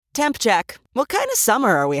Temp check. What kind of summer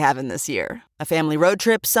are we having this year? A family road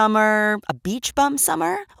trip summer? A beach bum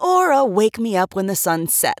summer? Or a wake me up when the sun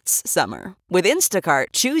sets summer? With Instacart,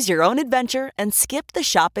 choose your own adventure and skip the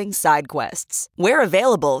shopping side quests. Where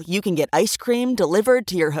available, you can get ice cream delivered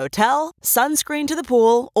to your hotel, sunscreen to the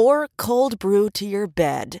pool, or cold brew to your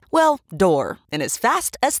bed. Well, door, in as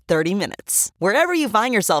fast as 30 minutes. Wherever you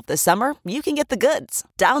find yourself this summer, you can get the goods.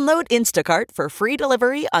 Download Instacart for free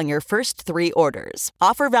delivery on your first 3 orders.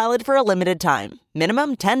 Offer valid for a limited time.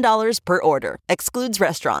 Minimum $10 per order. Excludes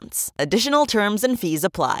restaurants. Additional terms and fees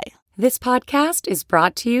apply. This podcast is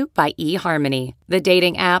brought to you by eHarmony, the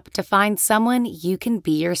dating app to find someone you can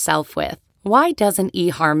be yourself with. Why doesn't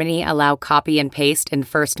eHarmony allow copy and paste in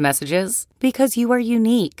first messages? Because you are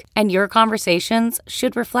unique, and your conversations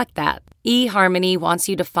should reflect that. eHarmony wants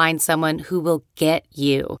you to find someone who will get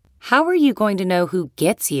you. How are you going to know who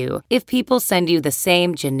gets you if people send you the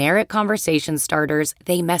same generic conversation starters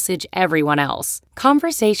they message everyone else?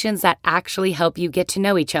 Conversations that actually help you get to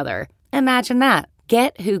know each other. Imagine that.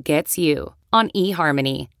 Get who gets you on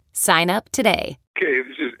eHarmony. Sign up today. Okay,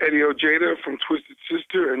 this is Eddie Ojeda from Twisted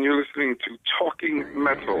Sister, and you're listening to Talking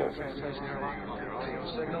Metal.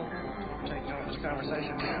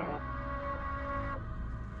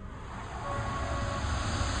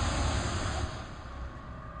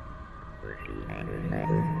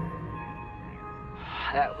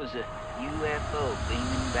 That was a UFO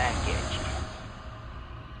beaming back at you.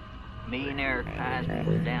 Me and Eric Eisner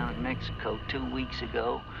was down in Mexico 2 weeks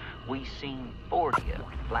ago. We seen 40 of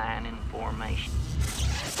them flying in formation.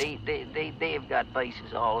 They have got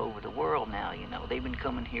bases all over the world now, you know. They've been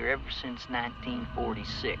coming here ever since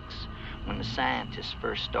 1946, when the scientists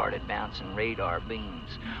first started bouncing radar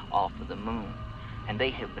beams off of the moon. And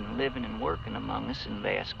they have been living and working among us in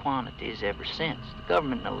vast quantities ever since. The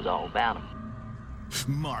government knows all about them.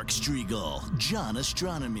 Mark Striegel, John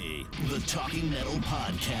Astronomy, the Talking Metal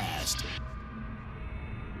Podcast.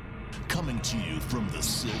 Coming to you from the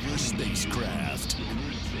Silver Spacecraft.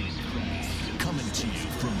 Coming to you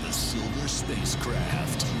from the Silver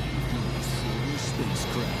Spacecraft. Silver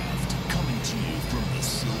Spacecraft. Coming to you from the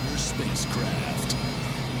Silver Spacecraft.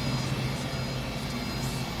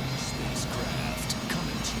 Spacecraft.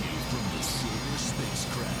 Coming to you from the Silver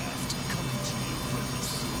Spacecraft. Coming to you from the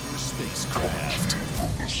Silver Spacecraft.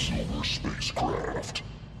 The Silver Spacecraft.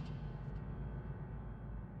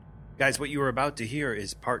 Guys, what you are about to hear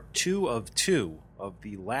is part 2 of 2 of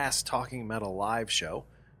the last Talking Metal live show,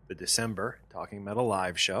 the December Talking Metal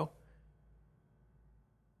live show.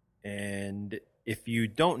 And if you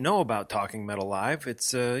don't know about Talking Metal Live,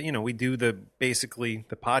 it's, we do basically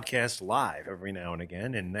the podcast live every now and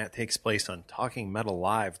again, and that takes place on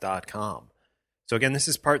TalkingMetalLive.com. So again, this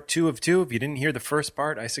is part 2 of 2. If you didn't hear the first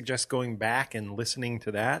part, I suggest going back and listening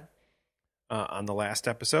to that on the last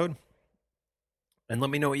episode. And let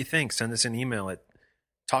me know what you think. Send us an email at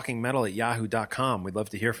talkingmetal@yahoo.com. We'd love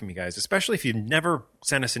to hear from you guys, especially if you've never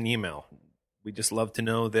sent us an email. We just love to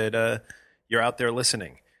know that you're out there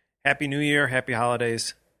listening. Happy New Year, happy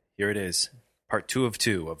holidays. Here it is, part 2 of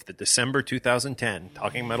 2 of the December 2010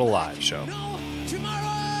 Talking Metal Live show.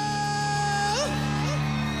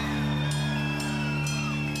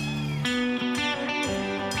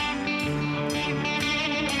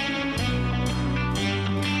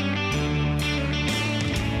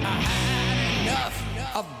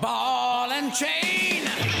 A ball and chain.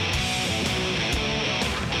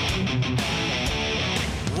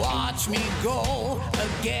 Watch me go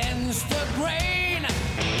against the grain. In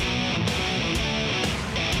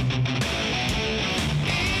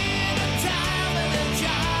the time of the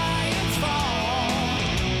giants fall.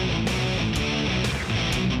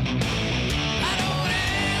 I don't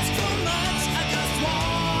ask for much, I just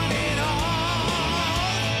want it all.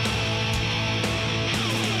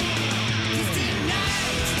 'Cause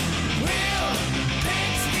tonight we'll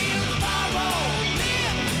fix tomorrow.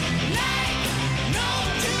 Live like no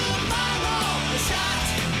tomorrow. A shot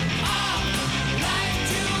of life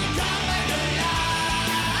to come alive.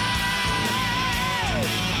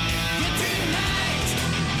 Yeah, tonight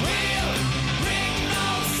we'll bring no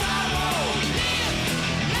sorrow. Live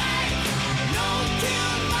like no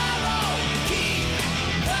tomorrow. Keep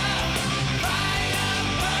the fire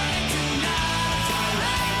burning tonight.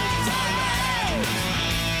 Alright, alright.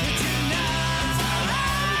 Tonight's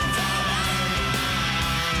alright, alright.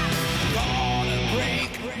 Gonna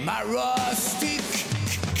break my rusty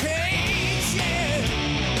cage, yeah.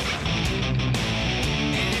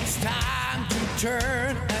 And it's time to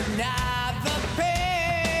turn another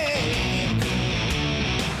page.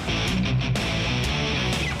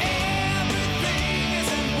 Everything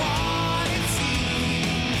isn't what it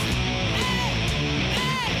seems. Hey,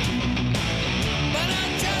 hey.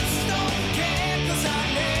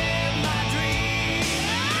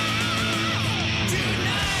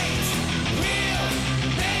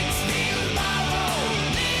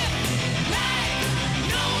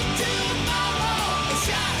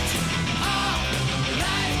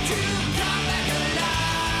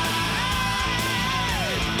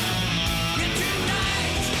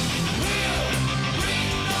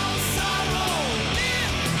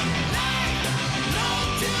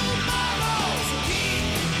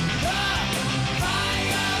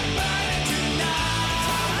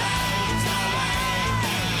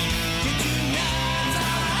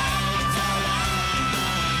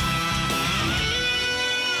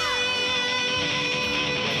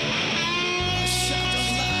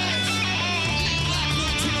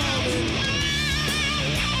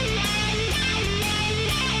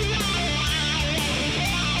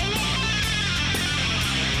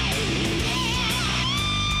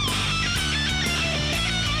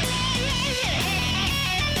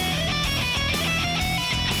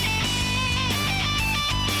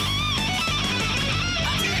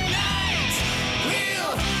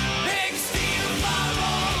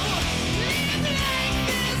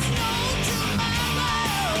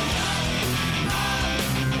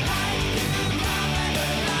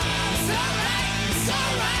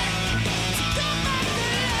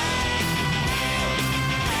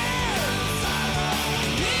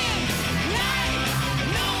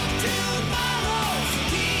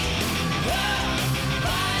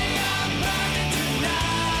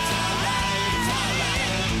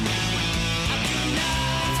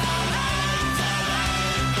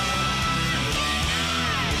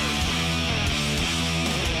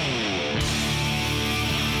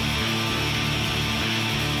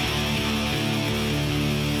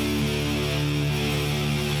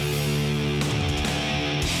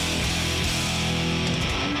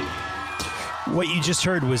 What you just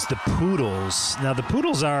heard was the Poodles. Now, the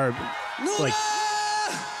Poodles are like,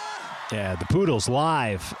 yeah, the Poodles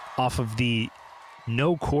live off of the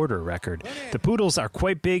No Quarter record. The Poodles are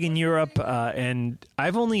quite big in Europe, and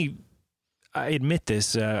I admit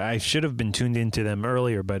this, I should have been tuned into them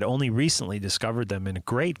earlier, but only recently discovered them, in a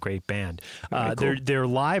great band. Cool. Their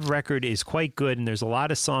live record is quite good, and there's a lot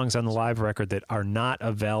of songs on the live record that are not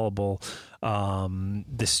available.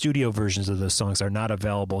 The studio versions of those songs are not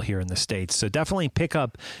available here in the States. So definitely pick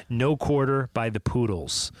up No Quarter by the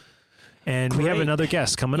Poodles. And we have another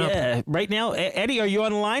guest coming up. Yeah, right now. Eddie, are you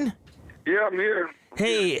on the line? Yeah, I'm here.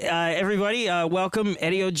 Hey, everybody. Welcome,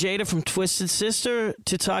 Eddie Ojeda from Twisted Sister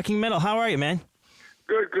to Talking Metal. How are you, man?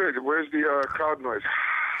 Good. Where's the crowd noise?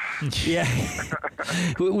 Yeah.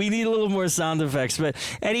 We need a little more sound effects. But,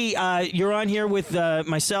 Eddie, you're on here with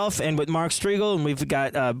myself and with Mark Striegel, and we've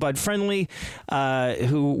got Bud Friendly,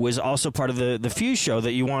 who was also part of the Fuse show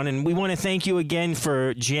that you won. And we want to thank you again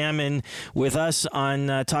for jamming with us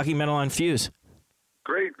on Talking Metal on Fuse.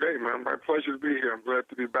 Great, man. My pleasure to be here. I'm glad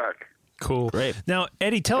to be back. Cool. Great. Now,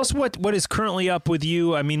 Eddie, tell us what is currently up with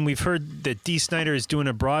you. I mean, we've heard that Dee Snider is doing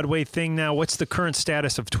a Broadway thing now. What's the current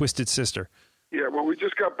status of Twisted Sister? Yeah, well, we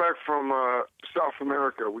just got back from South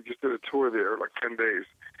America. We just did a tour there, like 10 days.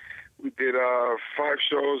 We did 5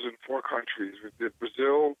 shows in 4 countries. We did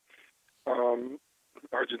Brazil,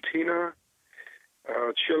 Argentina,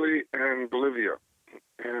 Chile, and Bolivia.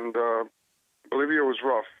 And Bolivia was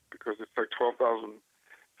rough because it's like 12,000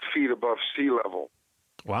 feet above sea level.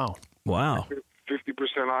 Wow. 50%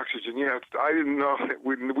 oxygen. Yeah, I didn't know.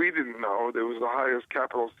 We didn't know. It was the highest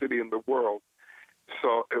capital city in the world.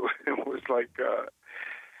 So it was like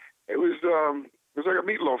it was like a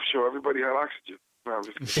Meatloaf show. Everybody had oxygen. No, I'm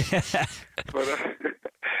just kidding.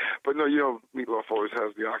 but no, Meatloaf always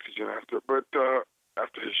has the oxygen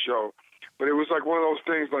after his show. But it was like one of those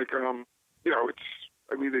things. Like it's.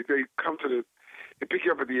 I mean, they come to they pick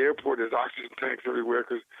you up at the airport. There's oxygen tanks everywhere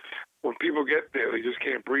because when people get there, they just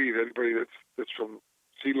can't breathe. Anybody that's from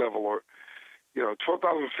sea level or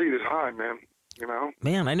 12,000 feet is high, man.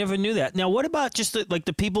 Man, I never knew that. Now, what about just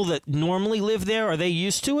the people that normally live there? Are they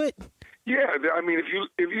used to it? Yeah, I mean, if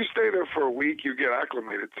you stay there for a week, you get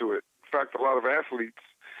acclimated to it. In fact, a lot of athletes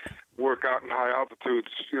work out in high altitudes,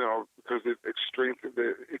 because it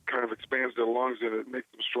kind of expands their lungs and it makes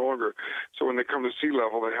them stronger. So when they come to sea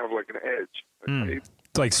level, they have like an edge.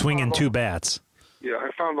 It's like swinging 2 bats. Yeah, I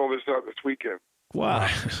found all this out this weekend. Wow,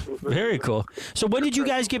 very cool. So when did you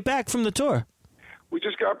guys get back from the tour? We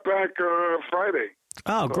just got back Friday.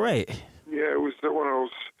 Oh, great. Yeah, it was one of those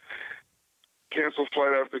cancel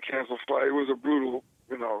flight after cancel flight. It was a brutal,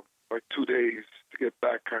 like 2 days to get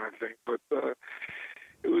back kind of thing. But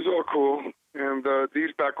it was all cool. And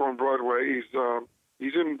Dee's back on Broadway.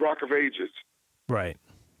 He's in Rock of Ages. Right.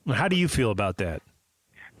 How do you feel about that?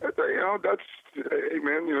 That's, hey,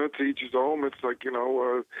 man, to each his own. It's like,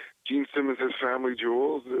 Gene Simmons has Family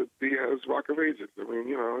Jewels. Dee has Rock of Ages. I mean,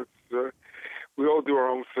 it's... we all do our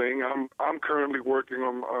own thing. I'm currently working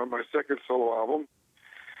on my second solo album,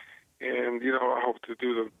 and I hope to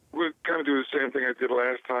we'll kind of do the same thing I did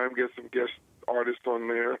last time. Get some guest artists on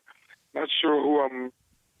there. Not sure who I'm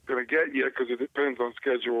gonna get yet because it depends on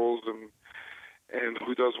schedules and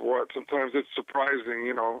who does what. Sometimes it's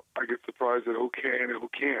surprising. I get surprised at who can and who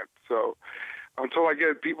can't. So until I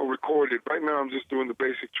get people recorded, right now I'm just doing the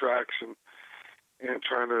basic tracks and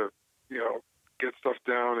trying to get stuff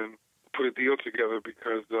down and put a deal together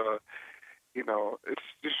because it's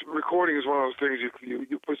just recording is one of those things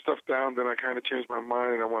you put stuff down, then I kind of change my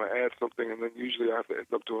mind and I want to add something, and then usually I have to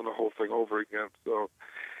end up doing the whole thing over again. So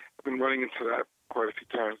I've been running into that quite a few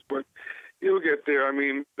times, but you'll get there. I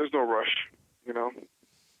mean, there's no rush,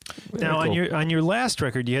 Now, on your last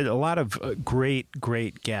record, you had a lot of great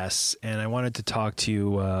guests, and I wanted to talk to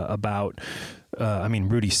you about.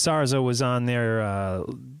 Rudy Sarzo was on there.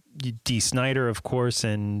 Dee Snider, of course,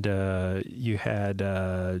 and you had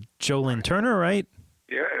Joe Lynn Turner, right?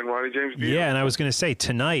 Yeah, and Ronnie James Dio. Yeah, and I was going to say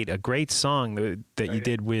Tonight, a great song that you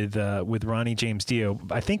did with Ronnie James Dio.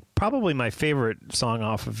 I think probably my favorite song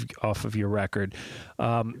off of your record.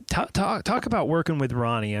 Talk about working with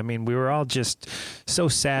Ronnie. I mean, we were all just so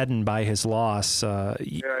saddened by his loss, and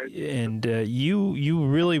you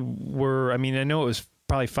really were. I mean, I know it was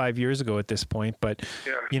probably 5 years ago at this point, but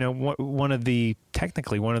one of the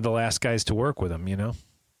last guys to work with him.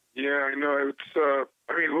 Yeah, I know. It's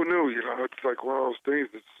who knew? It's like one of those things.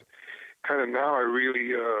 It's kind of now I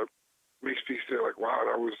really makes me say like, wow,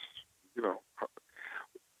 that was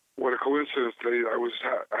what a coincidence that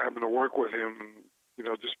I happened to work with him,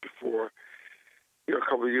 just before a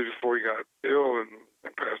couple of years before he got ill and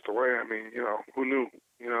passed away. I mean, who knew?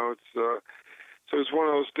 It's So it's one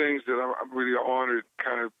of those things that I'm really honored,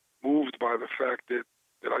 kind of moved by the fact that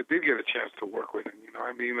I did get a chance to work with him. You know,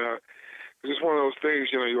 I mean, it's just one of those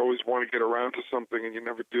things. You know, you always want to get around to something and you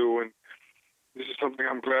never do, and this is something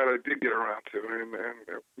I'm glad I did get around to, and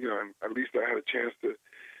you know, and at least I had a chance to,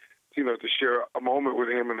 you know, to share a moment with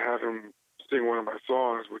him and have him sing one of my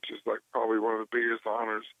songs, which is like probably one of the biggest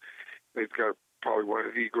honors. He's got probably one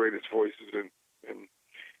of the greatest voices in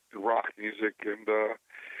rock music, and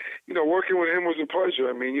you know, working with him was a pleasure.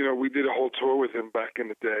 I mean, you know, we did a whole tour with him back in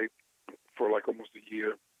the day for like almost a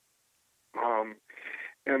year,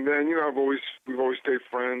 and then you know, we've always stayed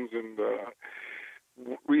friends, and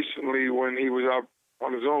recently when he was out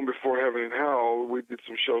on his own before Heaven and Hell, we did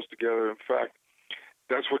some shows together. In fact,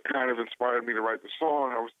 that's what kind of inspired me to write the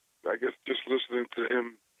song. I guess just listening to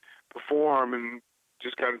him perform and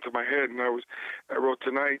just got into my head, and I wrote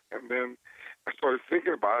Tonight, and then I started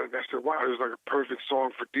thinking about it, and I said, wow, it was like a perfect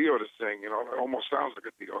song for Dio to sing. You know, it almost sounds like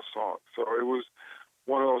a Dio song. So it was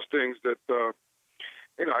one of those things that,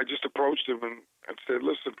 you know, I just approached him and said,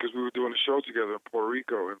 listen, because we were doing a show together in Puerto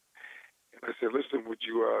Rico, and I said, listen, would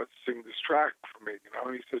you sing this track for me? You know,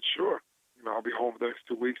 and he said, sure. You know, I'll be home the next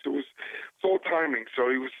 2 weeks. It's all timing. So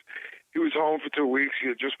he was home for 2 weeks. He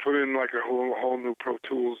had just put in like a whole new Pro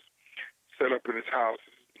Tools setup in his house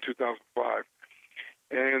in 2005.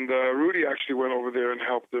 And Rudy actually went over there and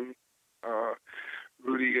helped him.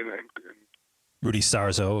 Rudy and Rudy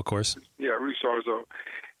Sarzo, of course. Yeah, Rudy Sarzo.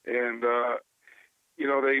 And, you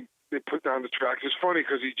know, they put down the tracks. It's funny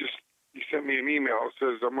because he sent me an email. It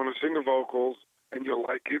says, I'm going to sing the vocals and you'll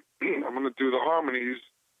like it. I'm going to do the harmonies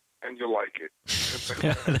and you'll like it.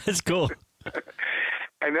 That's cool.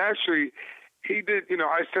 And actually, he did, you know,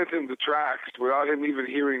 I sent him the tracks without him even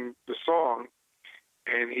hearing the song,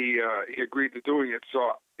 and he agreed to doing it.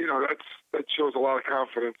 So, you know, that shows a lot of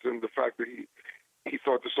confidence in the fact that he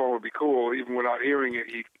thought the song would be cool, even without hearing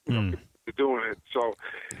it, he committed to doing it. So,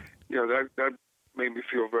 you know, that made me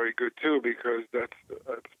feel very good, too, because that's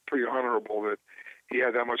pretty honorable that he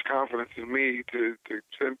had that much confidence in me to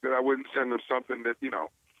send, that I wouldn't send him something that, you know,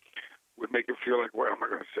 would make him feel like, well, am I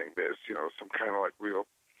going to sing this? You know, some kind of like real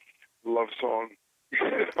love song.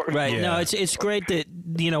 Right. Yeah. No, it's great that,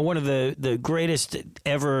 you know, one of the greatest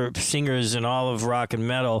ever singers in all of rock and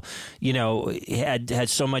metal, you know, had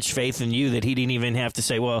so much faith in you that he didn't even have to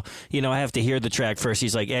say, well, you know, I have to hear the track first.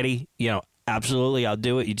 He's like, Eddie, you know, absolutely, I'll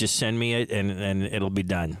do it. You just send me it and it'll be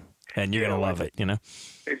done. And you're going to love it, you know?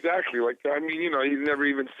 Exactly. Like, I mean, you know, he never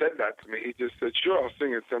even said that to me. He just said, sure, I'll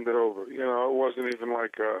sing it, send it over. You know, it wasn't even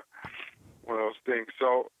like one of those things.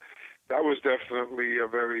 So that was definitely a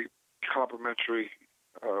very complimentary,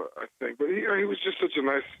 I think. But, you know, he was just such a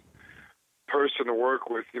nice person to work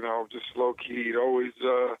with, you know, just low-key. He'd always,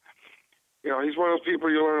 you know, he's one of those people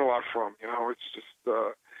you learn a lot from, you know. It's just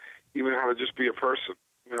even how to just be a person,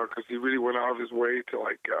 you know, because he really went out of his way to,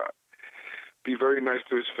 like, be very nice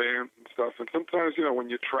to his fans and stuff. And sometimes, you know, when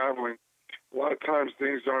you're traveling, a lot of times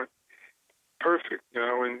things aren't perfect, you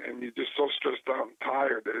know, and you're just so stressed out and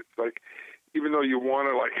tired that it's like, even though you want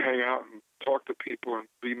to, like, hang out and talk to people and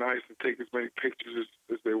be nice and take as many pictures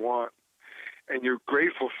as they want, and you're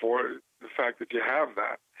grateful for it, the fact that you have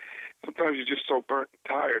that, sometimes you're just so burnt and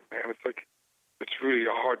tired, man. It's like, it's really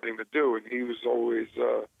a hard thing to do. And he was always,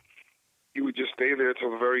 he would just stay there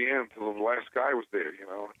till the very end, till the last guy was there, you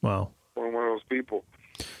know. Wow. One of those people.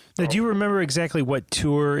 Now, do you remember exactly what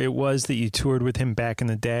tour it was that you toured with him back in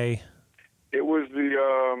the day? It was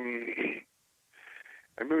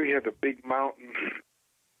I remember he had the Big Mountain.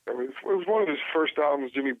 It was one of his first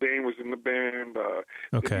albums. Jimmy Bain was in the band.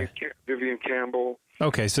 Okay. Vivian Campbell.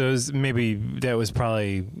 Okay, so maybe that was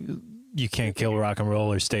probably You Can't Kill Rock and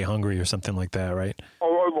Roll or Stay Hungry or something like that, right?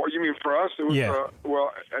 Oh, you mean for us? It was, yeah.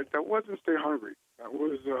 Well, that wasn't Stay Hungry. That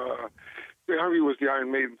was... Stay Hungry was the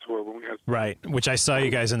Iron Maiden tour when we had... Right, which I saw you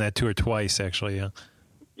guys on that tour twice, actually, yeah.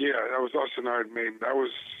 Yeah, that was us and Iron Maiden. That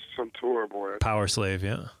was some tour, boy. Power Slave,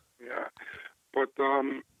 yeah. Yeah. But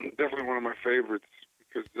definitely one of my favorites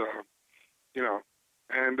because, you know,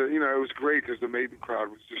 and, you know, it was great because the Maiden crowd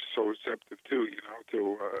was just so receptive, too, you know,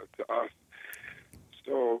 to us.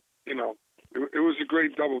 So, you know, it was a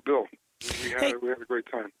great double bill. We had a great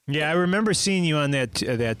time. Yeah, I remember seeing you on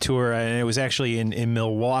that tour, and it was actually in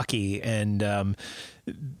Milwaukee, and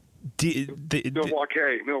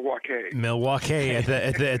Milwaukee at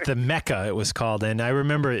the Mecca it was called, and I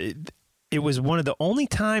remember it was one of the only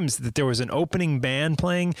times that there was an opening band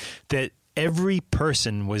playing that every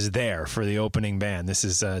person was there for the opening band. This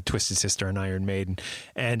is Twisted Sister and Iron Maiden.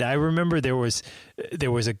 And I remember there was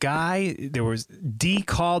a guy, Dee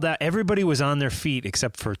called out, everybody was on their feet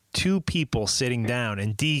except for two people sitting down,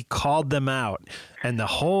 and Dee called them out, and the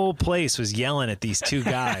whole place was yelling at these two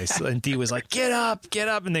guys. And Dee was like, get up,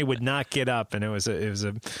 and they would not get up. And it was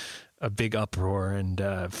a big uproar, and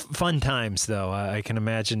fun times, though. I can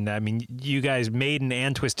imagine. I mean, you guys, Maiden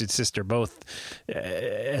and Twisted Sister, both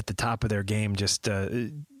at the top of their game, just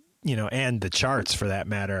and the charts for that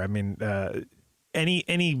matter. I mean,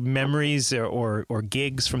 any memories or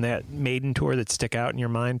gigs from that Maiden tour that stick out in your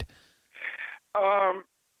mind?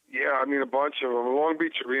 Yeah, I mean, a bunch of them. Long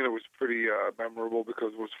Beach Arena was pretty memorable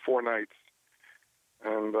because it was 4 nights,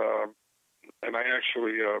 and I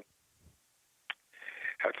actually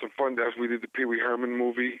had some fun as we did the Pee Wee Herman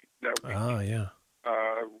movie that week. Oh, yeah.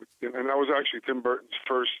 And that was actually Tim Burton's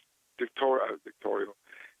first dictatorial.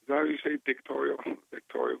 Is that how you say dictatorial?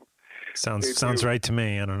 Dictatorial. Sounds right to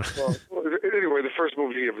me. I don't know. Well, anyway, the first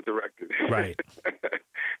movie he ever directed. Right. I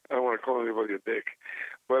don't want to call anybody a dick.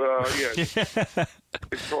 But, yeah,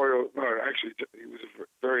 dictatorial. No, actually, he was a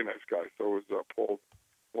very nice guy. So was Paul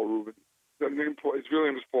Rubin. His real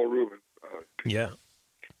name is Paul Rubin. Yeah.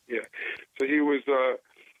 Yeah. So he was...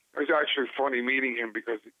 it was actually funny meeting him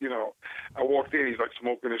because, I walked in, he's like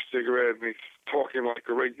smoking a cigarette and he's talking like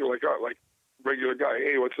a regular guy.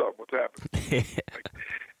 Hey, what's up? What's happening?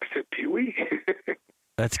 I said, Pee Wee.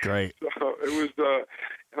 That's great. So it was,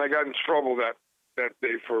 and I got in trouble that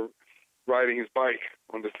day for riding his bike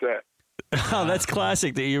on the set. Oh, that's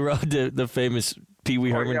classic that you rode the famous Pee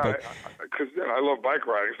Wee Herman bike. Because I love bike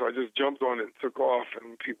riding, so I just jumped on it and took off,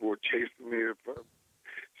 and people were chasing me,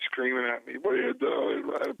 screaming at me, "What are you doing?"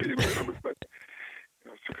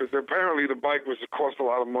 Because apparently the bike cost a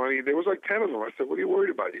lot of money. There was like 10 of them. I said, "What are you worried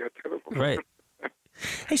about? You got 10 of them." Right.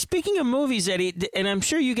 Hey, speaking of movies, Eddie, and I'm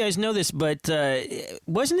sure you guys know this, but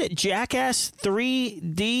wasn't it Jackass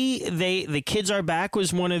 3D? The Kids Are Back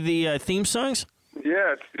was one of the theme songs.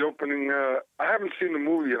 Yeah, it's the opening. I haven't seen the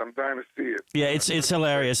movie yet. I'm dying to see it. Yeah, it's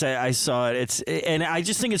hilarious. I saw it. And I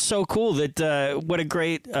just think it's so cool that what a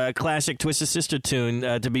great classic Twisted Sister tune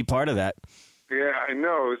to be part of that. Yeah, I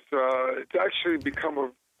know. It's actually become a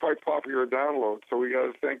quite popular download. So we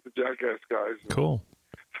got to thank the Jackass guys. Cool.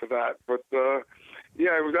 For that, but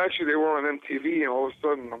yeah, it was actually they were on MTV, and all of a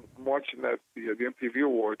sudden I'm watching the MTV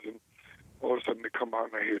Awards, and all of a sudden they come out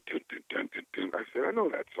and I hear dun, dun, dun, dun, dun. I said, I know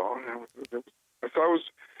that song. So I was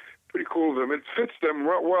pretty cool of them. It fits them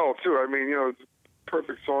well too. I mean, it's a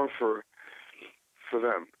perfect song for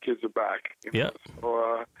them. Kids Are Back. Yeah.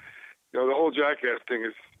 So the whole Jackass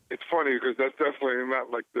thing it's funny because that's definitely not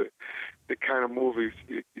like the kind of movies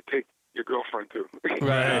you take your girlfriend to.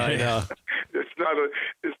 Right. I know. It's not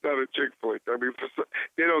a chick flick. I mean,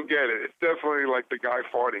 they don't get it. It's definitely like the guy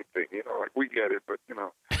farting thing. Like we get it, but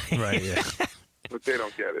Right. Yeah. but they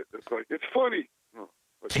don't get it. It's like it's funny.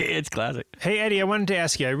 It's classic. Hey, Eddie, I wanted to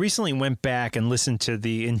ask you, I recently went back and listened to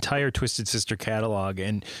the entire Twisted Sister catalog,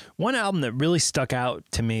 and one album that really stuck out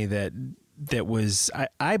to me that was,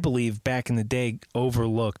 I believe, back in the day,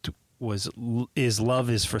 overlooked is Love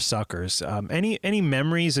Is for Suckers. Any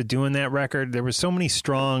memories of doing that record? There were so many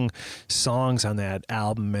strong songs on that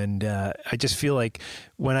album, and I just feel like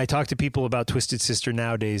when I talk to people about Twisted Sister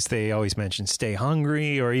nowadays, they always mention Stay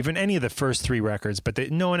Hungry or even any of the first 3 records, but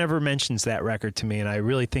no one ever mentions that record to me, and I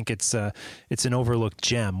really think it's an overlooked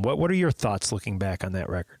gem. What are your thoughts looking back on that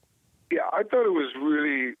record? Yeah, I thought it was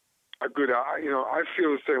really a good album. I feel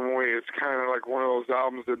the same way. It's kind of like one of those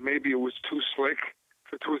albums that maybe it was too slick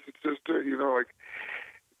for Twisted Sister,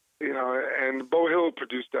 and Beau Hill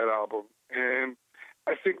produced that album, and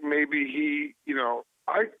I think maybe he,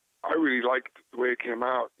 I really liked the way it came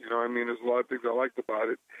out. I mean, there's a lot of things I liked about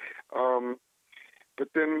it, but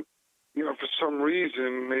then, for some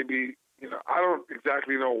reason, maybe, I don't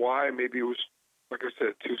exactly know why. Maybe it was, like I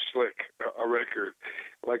said, too slick a record.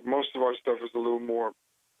 Like most of our stuff is a little more,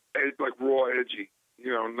 like raw, edgy,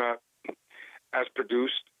 not as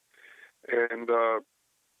produced, and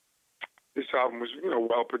this album was,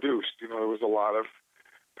 well produced. There was a lot of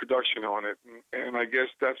production on it, and I guess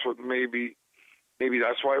that's what maybe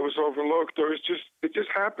that's why it was overlooked, or it just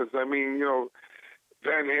happens. I mean,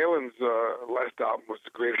 Van Halen's last album was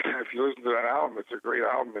great. If you listen to that album, it's a great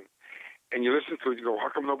album, and you listen to it, you go, how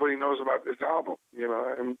come nobody knows about this album?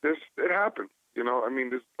 And it happens. I mean,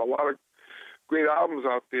 there's a lot of great albums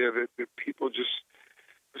out there that people just,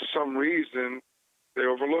 for some reason, they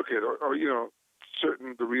overlook it, or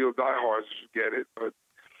the real diehards get it,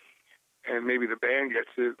 and maybe the band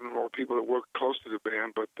gets it, or people that work close to the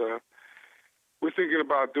band. But we're thinking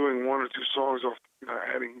about doing 1 or 2 songs off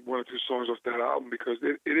adding one or two songs off that album because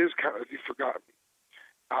it is kind of the forgotten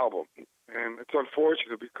album, and it's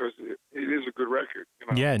unfortunate because it is a good record.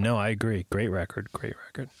 Yeah, no, I agree. Great record.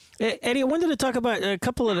 Eddie, I wanted to talk about a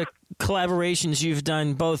couple of the collaborations you've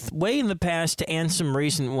done, both way in the past and some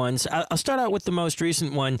recent ones. I'll start out with the most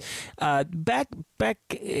recent one. Back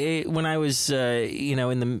when I was,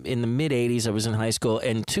 in the mid '80s, I was in high school,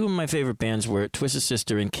 and two of my favorite bands were Twisted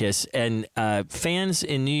Sister and Kiss. And fans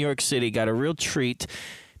in New York City got a real treat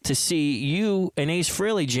to see you and Ace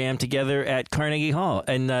Frehley jam together at Carnegie Hall.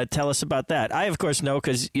 And tell us about that. I, of course, know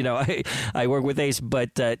because, I work with Ace,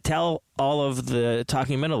 but tell all of the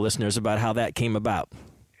Talking Metal listeners about how that came about.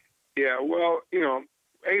 Yeah, well,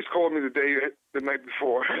 Ace called me the night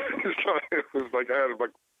before. So it was like I had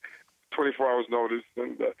 24 hours notice,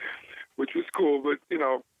 and which was cool. But,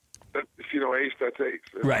 if you know Ace, that's Ace.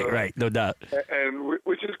 And, right, no doubt. And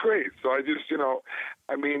which is great. So I just,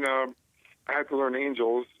 I had to learn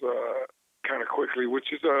Angels kind of quickly,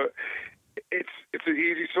 which is it's an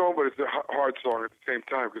easy song, but it's a hard song at the same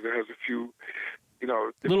time because it has a few,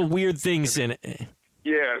 little weird things in it.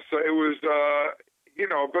 Yeah, so it was, but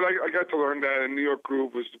I got to learn that, and New York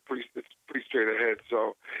Groove was pretty straight ahead.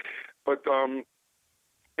 So, but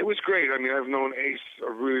it was great. I mean, I've known Ace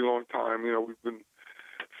a really long time. We've been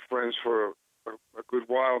friends for a good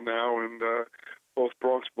while now, and both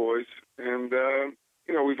Bronx boys, and.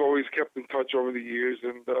 We've always kept in touch over the years,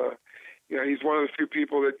 and he's one of the few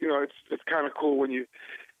people that it's kind of cool when you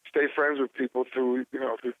stay friends with people through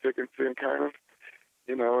thick and thin, kind of,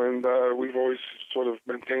 and we've always sort of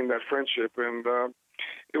maintained that friendship, and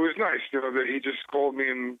it was nice, that he just called me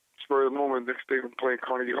and spur of the moment. Next day, I'm playing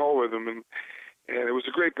Carnegie Hall with him, and it was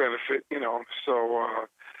a great benefit, So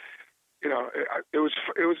it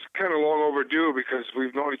was kind of long overdue because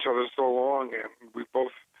we've known each other so long, and we've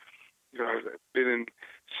both. Been in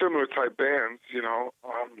similar type bands,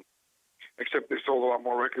 except they sold a lot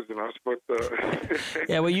more records than us. But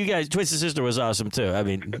yeah, well, you guys, Twisted Sister was awesome too. I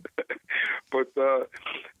mean, but it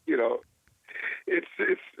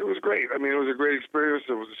was great. I mean, it was a great experience.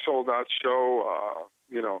 It was a sold out show.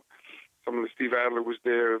 Some of the Steve Adler was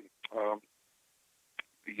there.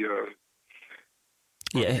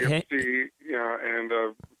 MC, and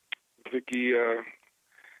Vicky.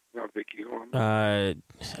 Not Vicky.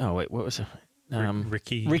 What was it?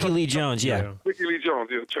 Ricky Lee Jones, yeah. Ricky Lee Jones,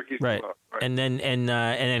 yeah. Chucky's right. Right. And then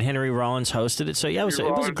Henry Rollins hosted it. So yeah, it was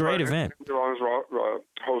a great event. Henry Rollins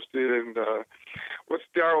hosted, and what's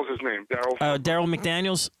Daryl's name? Daryl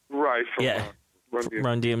McDaniels. Right. From,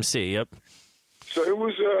 Run DMC. Yep. So it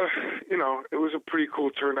was, it was a pretty cool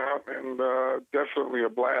turnout, and definitely a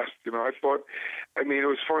blast. I thought, it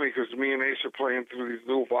was funny because me and Ace are playing through these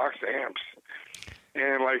little Vox amps.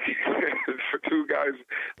 And for two guys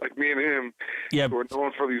like me and him, who are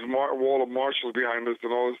known for these wall of Marshalls behind us,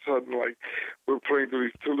 and all of a sudden, we're playing through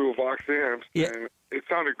these two little Vox amps, and it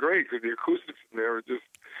sounded great because the acoustics in there are just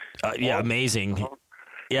awesome. Amazing.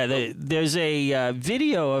 Yeah, there's a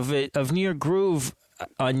video of New York Groove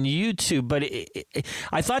on YouTube, but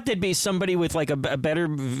I thought there'd be somebody with a better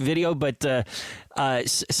video, but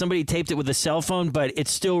somebody taped it with a cell phone, but it's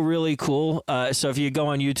still really cool. So if you go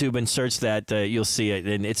on YouTube and search that, you'll see it.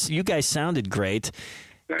 And you guys sounded great.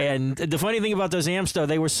 And the funny thing about those amps, though,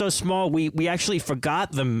 they were so small, we actually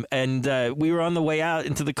forgot them. And we were on the way out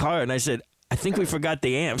into the car, and I said, I think we forgot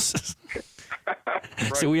the amps.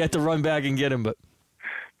 Right. So we had to run back and get them, but...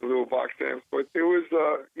 The little Vox amps, but it was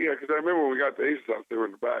because I remember when we got the Aces out, they were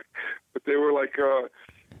in the back, but they were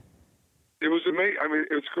it was amazing. I mean,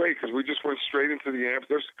 it was great because we just went straight into the amps.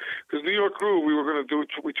 Because New York Groove,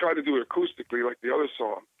 we tried to do it acoustically like the other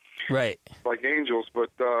song, right? Like Angels, but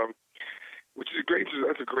which is great.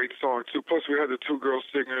 That's a great song too. Plus, we had the two girl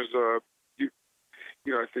singers.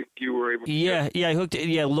 I think you were able to. I hooked it.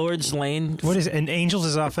 Yeah, Lord's Lane. What is it? And Angels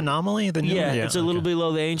is off Anomaly? It's a little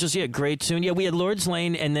below the Angels. Yeah, great tune. Yeah, we had Lord's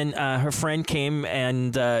Lane, and then her friend came,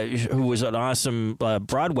 and who was an awesome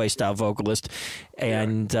Broadway-style vocalist,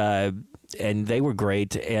 and they were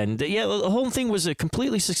great. And, the whole thing was a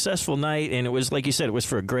completely successful night, and it was, like you said, it was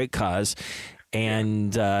for a great cause.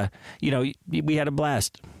 And, we had a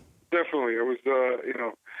blast. Definitely. It was,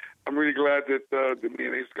 I'm really glad that me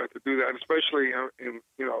and Ace got to do that, and especially in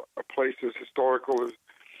a place as historical as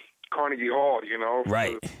Carnegie Hall.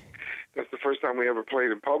 Right. That's the first time we ever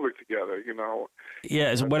played in public together.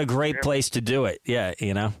 Yeah, what a great place to do it. Yeah,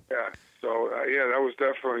 Yeah. So that was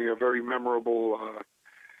definitely a very memorable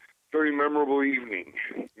evening.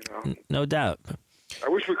 No doubt. I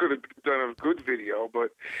wish we could have done a good video,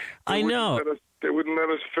 but I know they wouldn't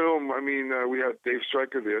let us film. I mean, we had Dave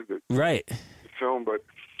Stryker there, right? Film, but.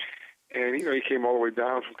 And, you know, he came all the way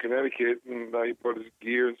down from Connecticut, and he brought his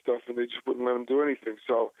gear and stuff, and they just wouldn't let him do anything.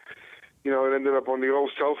 So, you know, it ended up on the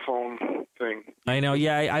old cell phone thing. I know.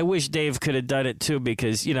 Yeah, I wish Dave could have done it too,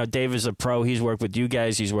 because you know Dave is a pro. He's worked with you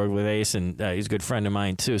guys. He's worked with Ace, and he's a good friend of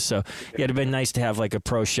mine too. So yeah, it'd have been nice to have like a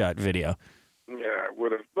pro shot video. Yeah, it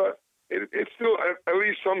would have. But it's still at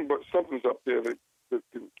least something's up there that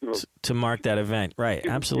you know, to mark that event, right?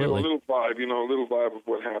 Absolutely. A little vibe of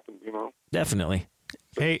what happened. You know. Definitely.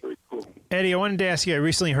 Hey, Very cool. Eddie, I wanted to ask you, I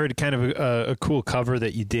recently heard kind of a cool cover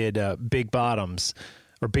that you did, Big Bottoms.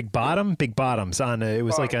 Or Big Bottoms on it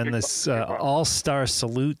was like on this all-star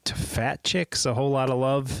salute to fat chicks, a whole lot of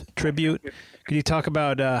love tribute. Could you talk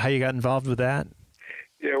about how you got involved with that?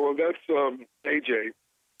 Yeah, well, that's AJ,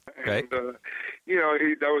 Right. and you know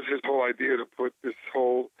that was his whole idea to put this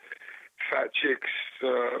whole fat chicks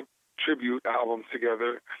tribute album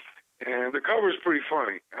together. And the cover is pretty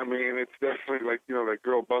funny. I mean, it's definitely like, you know, that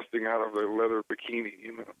girl busting out of a leather bikini,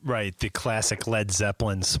 you know. Right, the classic Led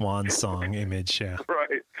Zeppelin swan song image, yeah.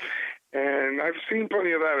 Right. And I've seen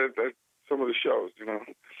plenty of that at some of the shows, you know.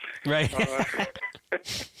 Right.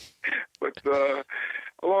 But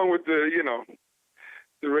along with the, you know,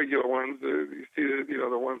 the regular ones, you see the, you know,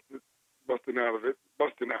 the ones that busting out.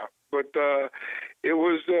 But it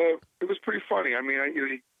was pretty funny. I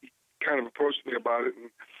mean, he kind of approached me about it, and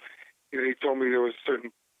you know, he told me there was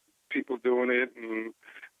certain people doing it, and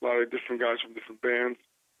a lot of different guys from different bands,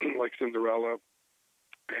 like Cinderella.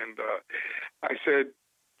 And I said,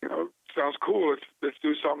 you know, sounds cool. Let's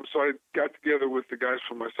do something. So I got together with the guys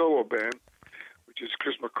from my solo band, which is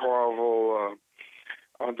Chris McCarville,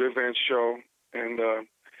 Andre Van Show, and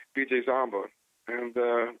BJ Zamba. And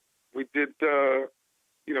we did,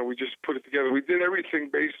 you know, we just put it together. We did everything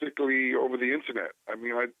basically over the internet. I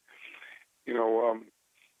mean,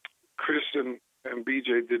 Chris and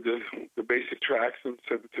BJ did the basic tracks and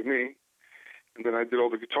sent it to me, and then I did all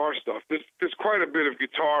the guitar stuff. There's quite a bit of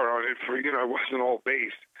guitar on it for, you know, it wasn't all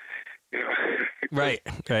bass, you know. Right.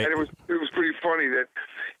 And it was pretty funny that,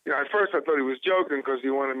 you know, at first I thought he was joking because he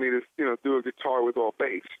wanted me to, you know, do a guitar with all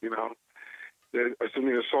bass, you know.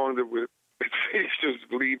 Assuming a song that would features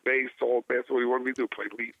lead bass, all bass. What he wanted me to do, play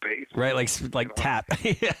lead bass. Right, like you know? tap.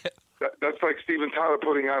 That's like Steven Tyler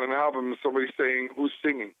putting out an album and somebody saying, who's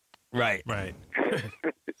singing? Right.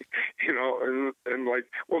 You know, and like,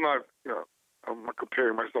 well, not, you know, I'm not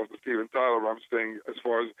comparing myself to Steven Tyler, but I'm saying as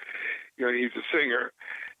far as, you know, he's a singer.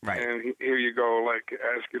 Right. And here you go, like,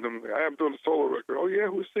 asking him, I'm doing a solo record. Oh, yeah,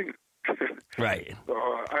 who's singing? Right.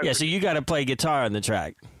 So, so you got to play guitar on the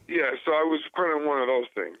track. Yeah, so I was kind of one of those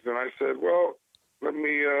things. And I said, well, let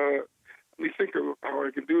me think of how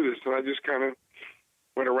I can do this. And I just kind of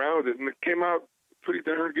went around it, and it came out pretty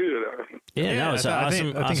darn good. No, it's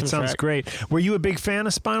awesome. I think it sounds track. great. Were you a big fan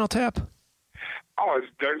of Spinal Tap? Oh,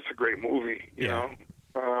 it's a great movie, you know.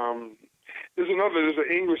 There's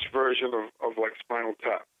an English version of like Spinal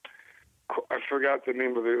Tap. I forgot the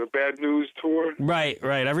name of the Bad News Tour. Right.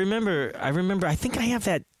 I remember. I think I have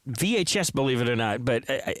that VHS, believe it or not, but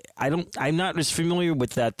I'm not as familiar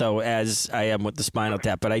with that though as I am with the Spinal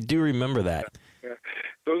Tap, but I do remember that. Yeah.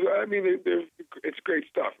 Those, I mean, it's great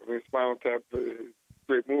stuff. I mean, Spinal Tap,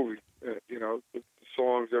 great movie. You know, the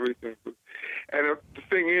songs, everything. And the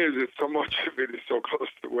thing is, so much of it is so close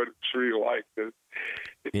to what it's really like that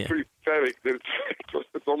it's pretty pathetic. That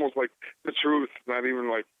it's almost like the truth, not even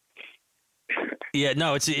like. Yeah,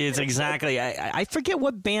 no, it's exactly. I forget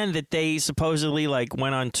what band that they supposedly like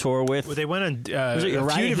went on tour with. Well, they went on Was it a Uriah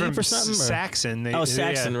few Heep different or something, or? Saxon.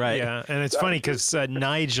 Saxon, right? Yeah, and it's funny because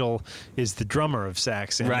Nigel is the drummer of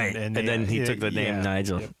Saxon, right? And then he took the name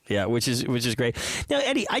Nigel. Yep. Yeah, which is great. Now,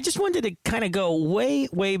 Eddie, I just wanted to kind of go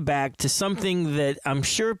way back to something that I'm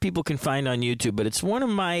sure people can find on YouTube, but it's one of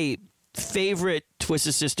my favorite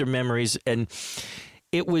Twisted Sister memories, and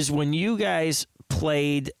it was when you guys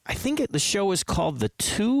played, I think the show was called The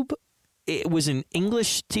Tube. It was an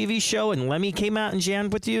English TV show, and Lemmy came out and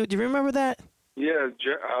jammed with you. Do you remember that? Yeah,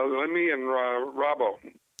 Lemmy and Robbo.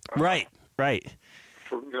 Right.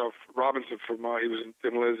 From, you know, Robinson from he was in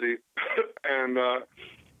Thin Lizzy, and that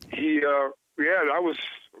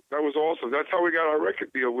was awesome. That's how we got our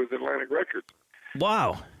record deal with Atlantic Records.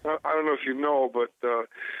 Wow. I don't know if you know, but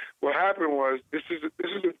what happened was this is a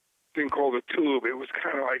thing called The Tube. It was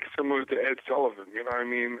kind of like similar to Ed Sullivan, you know what I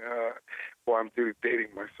mean? Well, I'm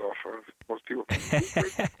dating myself. Most people, who's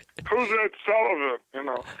Ed Sullivan? You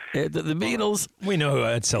know, the Beatles. We know who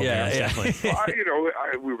Ed Sullivan is, definitely. Well,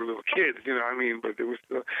 we were little kids, you know what I mean? But it was,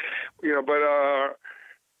 you know, but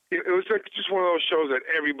it was like just one of those shows that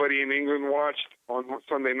everybody in England watched on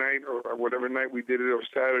Sunday night or whatever night we did it, or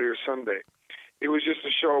Saturday or Sunday. It was just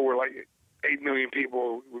a show where, like, 8 million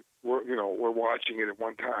people were watching it at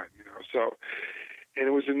one time. So, and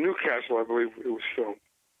it was in Newcastle, I believe it was filmed.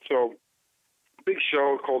 So, big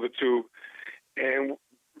show called The Tube, and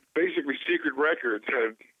basically Secret Records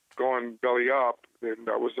had gone belly up, and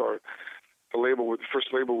that was the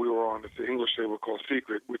first label we were on. It's an English label called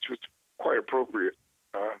Secret, which was quite appropriate.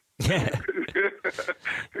 Because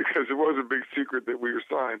it was a big secret that we were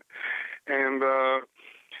signed. And,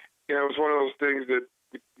 it was one of those things that,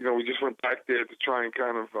 we just went back there to try and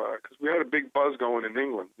kind of, because we had a big buzz going in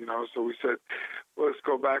England, so we said, well, let's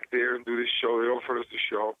go back there and do this show. They offered us the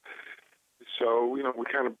show. So, we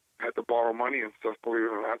kind of had to borrow money and stuff, believe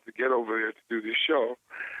it or not, to get over there to do this show.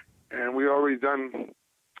 And we already done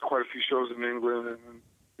quite a few shows in England, and,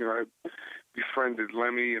 I befriended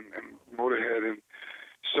Lemmy and Motorhead, and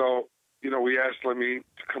so, we asked Lemmy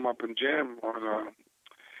to come up and jam on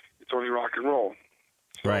It's Only Rock and Roll.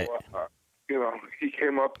 So, right. He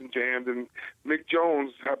came up and jammed, and Mick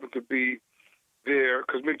Jones happened to be there,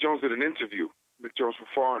 because Mick Jones did an interview, Mick Jones from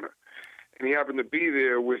Foreigner, and he happened to be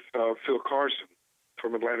there with Phil Carson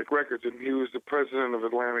from Atlantic Records, and he was the president of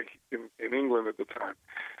Atlantic in England at the time.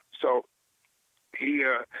 So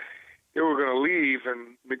they were going to leave,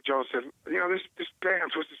 and Mick Jones said, this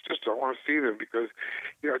band, Twisted Sister, I want to see them because,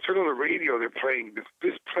 I turned on the radio, they're playing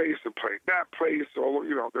this place, they're playing that place,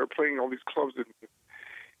 they're playing all these clubs in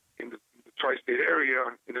the tri-state area,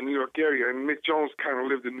 in the New York area, and Mick Jones kind of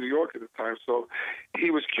lived in New York at the time, so he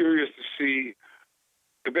was curious to see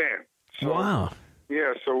the band. So, wow.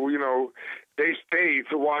 Yeah, so, they stayed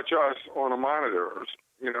to watch us on a monitor,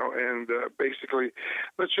 and basically,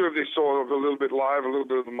 not sure if they saw a little bit live, a little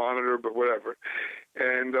bit of the monitor, but whatever.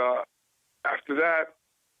 And after that,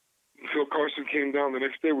 Phil Carson came down the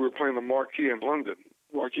next day. We were playing the Marquee in London,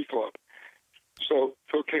 Marquee Club. So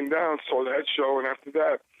Phil came down, saw that show, and after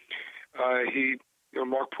that,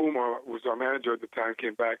 Mark Puma was our manager at the time,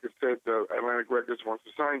 came back and said, Atlantic Records wants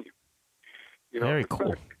to sign you. Very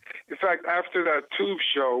cool. In fact, after that Tube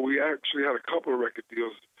show, we actually had a couple of record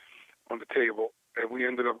deals on the table, and we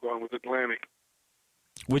ended up going with Atlantic.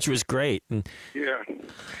 Which was great. And yeah.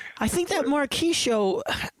 I think that Marquee show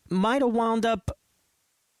might have wound up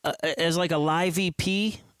as like a live EP.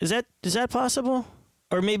 Is that possible?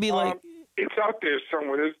 Or maybe like... It's out there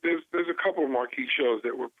somewhere. There's a couple of Marquee shows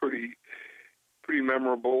that were pretty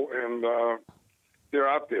memorable, and they're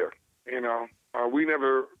out there. We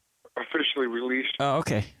never officially released. Oh,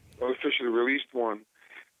 okay. Officially released one.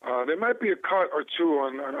 There might be a cut or two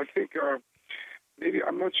on. I think maybe,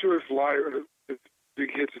 I'm not sure if live, if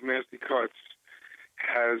Big Hits and Nasty Cuts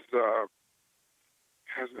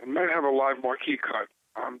it might have a live Marquee cut.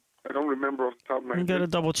 I don't remember off the top of my head. I got to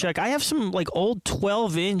double check. I have some like old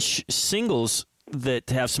 12-inch singles that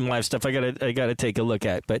have some live stuff. I gotta take a look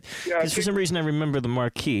at, but for some reason I remember the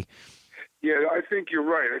Marquee. Yeah, I think you're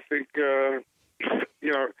right. I think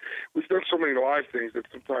we've done so many live things that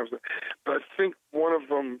sometimes, but I think one of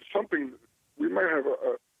them, we might have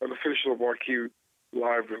an official Marquee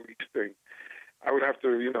live release thing. I would have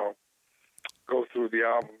to, go through the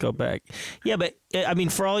album. Go back. Yeah, but, I mean,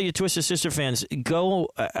 for all you Twisted Sister fans, go,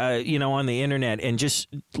 on the internet and just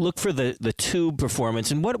look for the Tube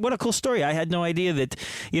performance. And what a cool story. I had no idea that,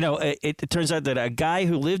 it turns out that a guy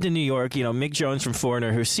who lived in New York, Mick Jones from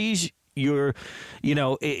Foreigner, who sees your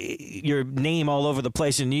name all over the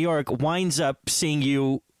place in New York, winds up seeing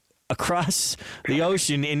you across the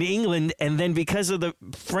ocean in England, and then because of the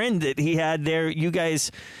friend that he had there, you guys,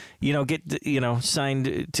 get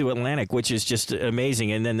signed to Atlantic, which is just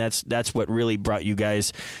amazing. And then that's what really brought you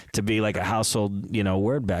guys to be like a household,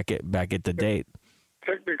 word back at the date.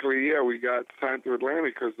 Technically, yeah, we got signed to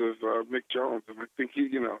Atlantic because of Mick Jones, and I think he,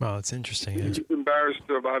 Well, it's interesting. He's embarrassed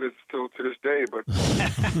about it still to this day, but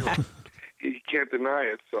he can't deny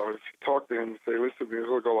it. So if you talk to him and say, "Listen,"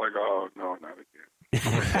 he'll go like, "Oh no, not again."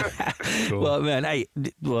 Cool. Well, man, I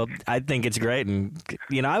think it's great, and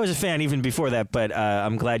I was a fan even before that, but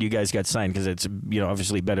I'm glad you guys got signed because it's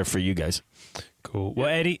obviously better for you guys. Cool. Well,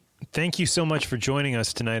 Eddie, thank you so much for joining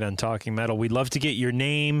us tonight on Talking Metal. We'd love to get your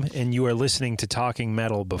name, and you are listening to Talking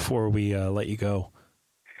Metal before we let you go.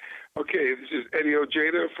 Okay, this is Eddie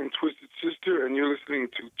Ojeda from Twisted Sister, and you're listening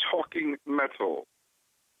to Talking Metal.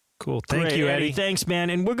 Cool. Thank you, Eddie. Thanks, man.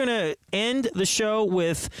 And we're gonna end the show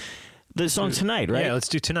with the song Tonight, right? Yeah, let's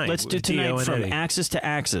do Tonight. Let's do Tonight from Eddie. Axis to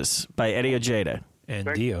Axis by Eddie Ojeda.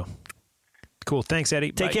 And Dio. Cool. Thanks,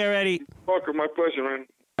 Eddie. Take care, Eddie. Welcome. My pleasure, man.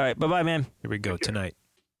 All right. Bye-bye, man. Here we go. Tonight.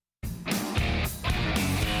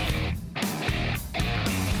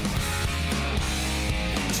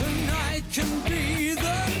 Tonight can be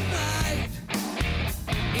the night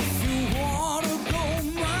if you want to go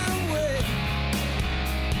my way.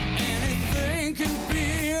 Anything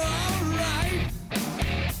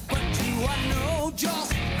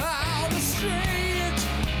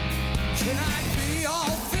Can I be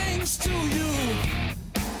all things to you?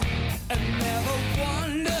 And never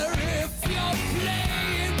wonder if you're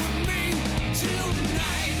playing with me.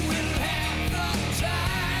 Tonight we'll have the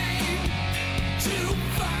time to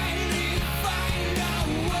finally find our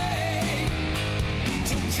way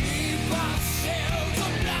to keep ourselves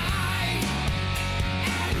alive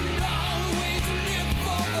and always live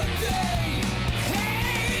for the day.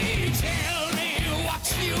 Hey, tell me what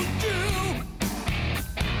you do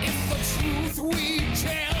if the truth we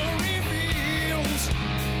tell reveals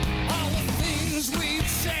all the things we've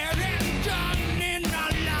said and done in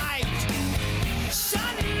our lives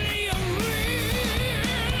suddenly are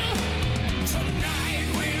real. Tonight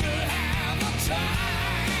we'll have a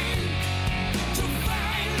time to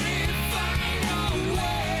finally find our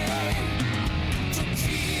way to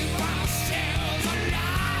keep ourselves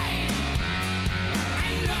alive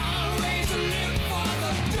and always live for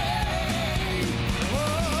the day. Oh.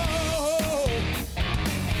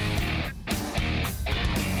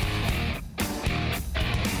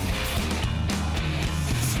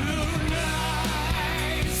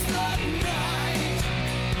 Tonight's the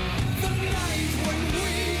night when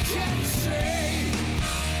we can say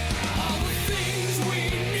all the things we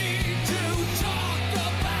need to talk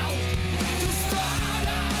about to start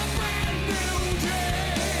a brand new day.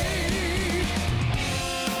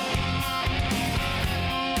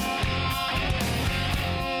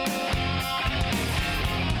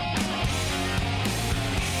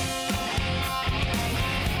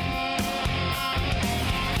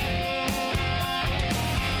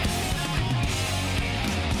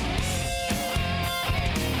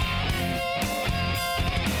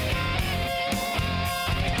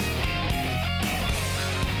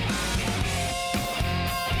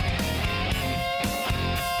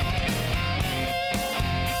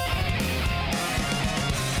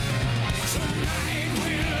 Tonight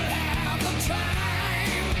we'll have the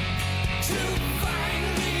time to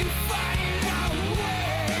finally find our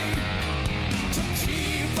way to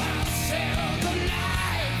keep ourselves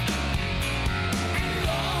alive and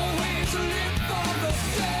always live for the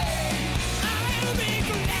day. I'll be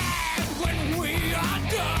glad when we are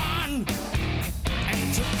done and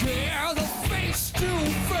together face to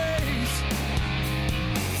face.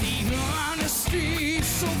 The honesty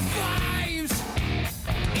survives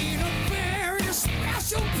in a very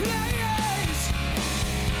special place.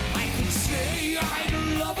 I can say I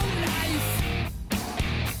love a life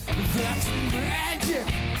that's magic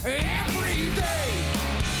every day.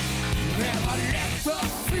 Never let the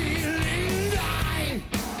feeling die.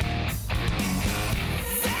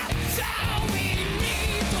 That's all we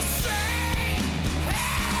need to say.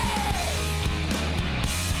 Hey!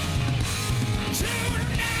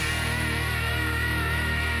 Tonight.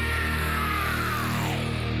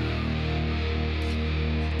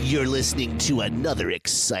 You're listening to another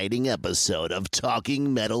exciting episode of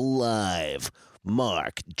Talking Metal Live.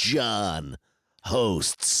 Mark, John,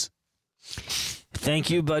 hosts. Thank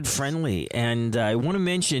you, Bud Friendly. And I want to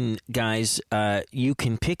mention, guys, you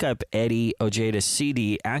can pick up Eddie Ojeda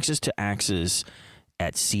CD, Axis to Axis,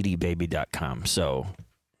 at cdbaby.com. So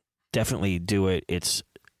definitely do it. It's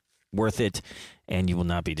worth it, and you will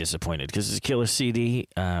not be disappointed because it's a killer CD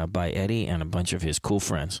by Eddie and a bunch of his cool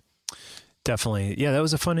friends. Definitely. Yeah, that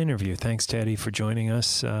was a fun interview. Thanks, Teddy, for joining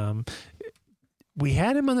us. We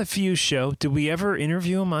had him on the Fuse show. Did we ever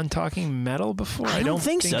interview him on Talking Metal before? I don't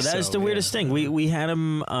think so. That is the weirdest thing. We had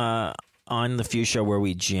him on the Fuse show where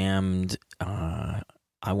we jammed I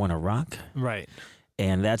Wanna Rock. Right.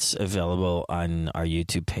 And that's available on our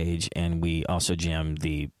YouTube page. And we also jammed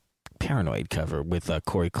the Paranoid cover with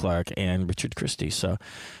Corey Clark and Richard Christie. So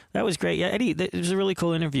that was great. Yeah, Eddie, it was a really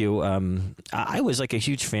cool interview. I was like a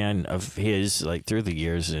huge fan of his like through the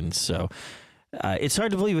years. And so it's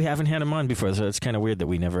hard to believe we haven't had him on before. So it's kind of weird that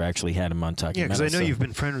we never actually had him on Talking Metal. Yeah, because I know you've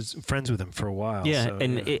been friends with him for a while. Yeah, so,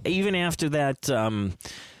 and even after that,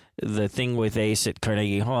 the thing with Ace at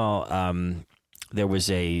Carnegie Hall, there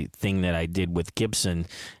was a thing that I did with Gibson,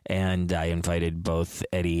 and I invited both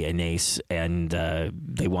Eddie and Ace, and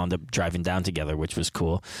they wound up driving down together, which was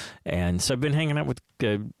cool. And so I've been hanging out with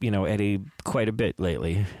Eddie quite a bit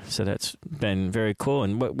lately. So that's been very cool,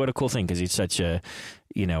 and what a cool thing, because he's such a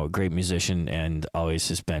great musician and always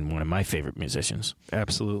has been one of my favorite musicians.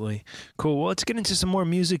 Absolutely. Cool. Well, let's get into some more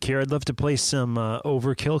music here. I'd love to play some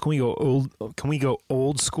Overkill. Can we go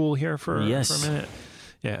old school here for a minute?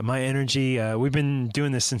 Yeah, My Energy. We've been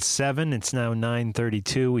doing this since 7. It's now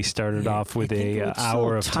 9:32. We started off with an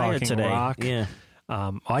hour of talking today. rock. Yeah.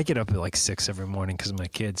 I get up at like 6 every morning because of my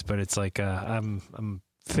kids, but it's like I'm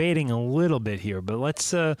fading a little bit here, but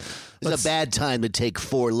let's. It's a bad time to take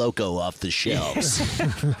Four Loko off the shelves.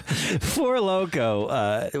 Four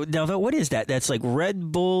Loko. Now, what is that? That's like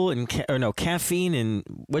Red Bull and caffeine and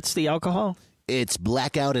what's the alcohol? It's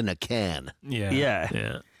blackout in a can.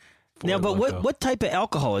 Yeah. Now, but what type of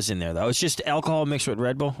alcohol is in there though? It's just alcohol mixed with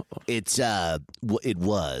Red Bull. It's it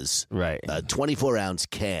was right a 24-ounce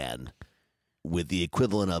can with the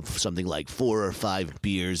equivalent of something like 4 or 5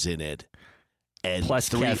 beers in it. And plus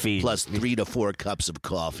caffeine. Plus 3 to 4 cups of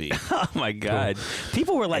coffee. Oh, my God.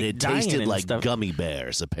 People were like and it dying tasted and like stuff. Gummy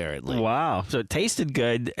bears, apparently. Wow. So it tasted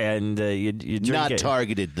good, and you drink not it.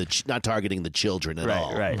 not targeting the children at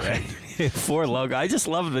all. Right. Four Loko. I just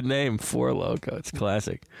love the name, Four Loko. It's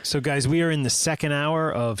classic. So, guys, we are in the second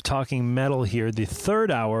hour of Talking Metal here. The third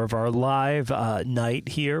hour of our live night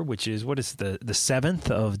here, which is, what is the 7th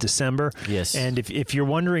of December? Yes. And if you're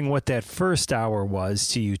wondering what that first hour was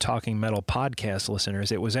to you Talking Metal podcast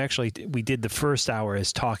listeners, it was actually, we did the first hour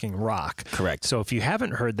as Talking Rock. Correct. So if you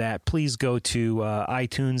haven't heard that, please go to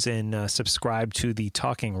iTunes and subscribe to the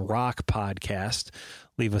Talking Rock podcast.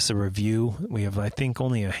 Leave us a review. We have, I think,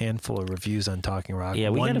 only a handful of reviews on Talking Rock. Yeah,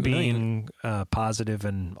 we one got a being positive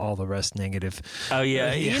and all the rest negative. Oh,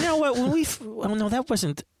 yeah. You know what? When no, that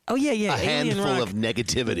wasn't. Oh, yeah. A Alien handful Rock. of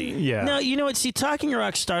negativity. Yeah. No, you know what? See, Talking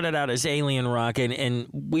Rock started out as Alien Rock, and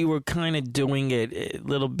we were kind of doing it a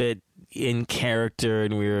little bit in character,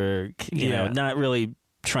 and we were, you know, not really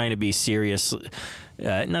trying to be serious.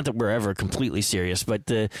 Not that we're ever completely serious, but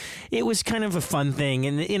it was kind of a fun thing.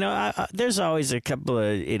 And, you know, there's always a couple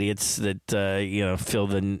of idiots that, you know, feel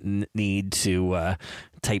the need to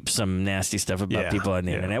type some nasty stuff about people on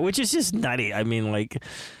the internet, which is just nutty. I mean, like,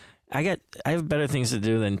 I have better things to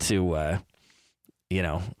do than to, you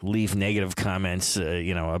know, leave negative comments,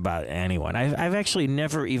 you know, about anyone. I've actually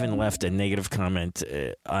never even left a negative comment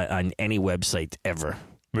on any website ever.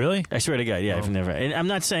 Really? I swear to God, yeah, I've never. And I'm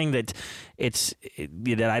not saying that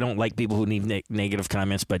that I don't like people who leave negative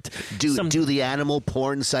comments, but do the animal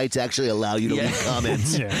porn sites actually allow you to leave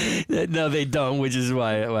comments? No, they don't, which is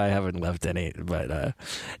why I haven't left any. But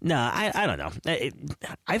no, I don't know.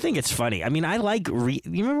 I think it's funny. I mean, I like. You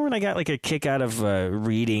remember when I got like a kick out of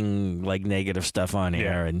reading like negative stuff on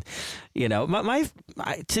air, and you know,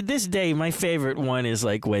 to this day, my favorite one is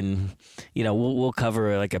like when, you know, we'll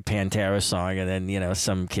cover like a Pantera song, and then, you know,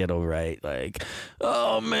 some kid will write like,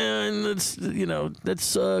 "Oh man, that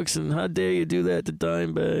sucks," and "How dare you do that to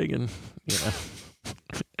Dimebag," and you know.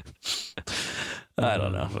 I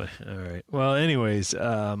don't know. All right. Well, anyways,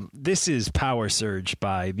 this is Power Surge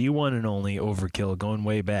by the one and only Overkill, going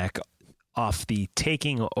way back off the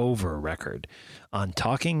Taking Over record on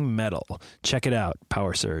Talking Metal. Check it out,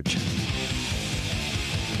 Power Surge.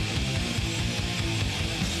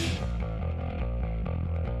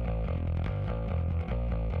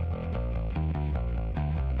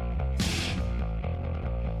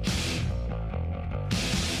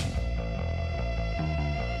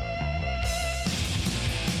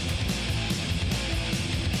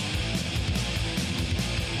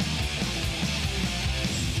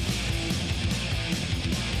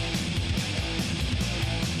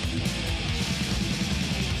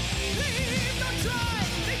 It's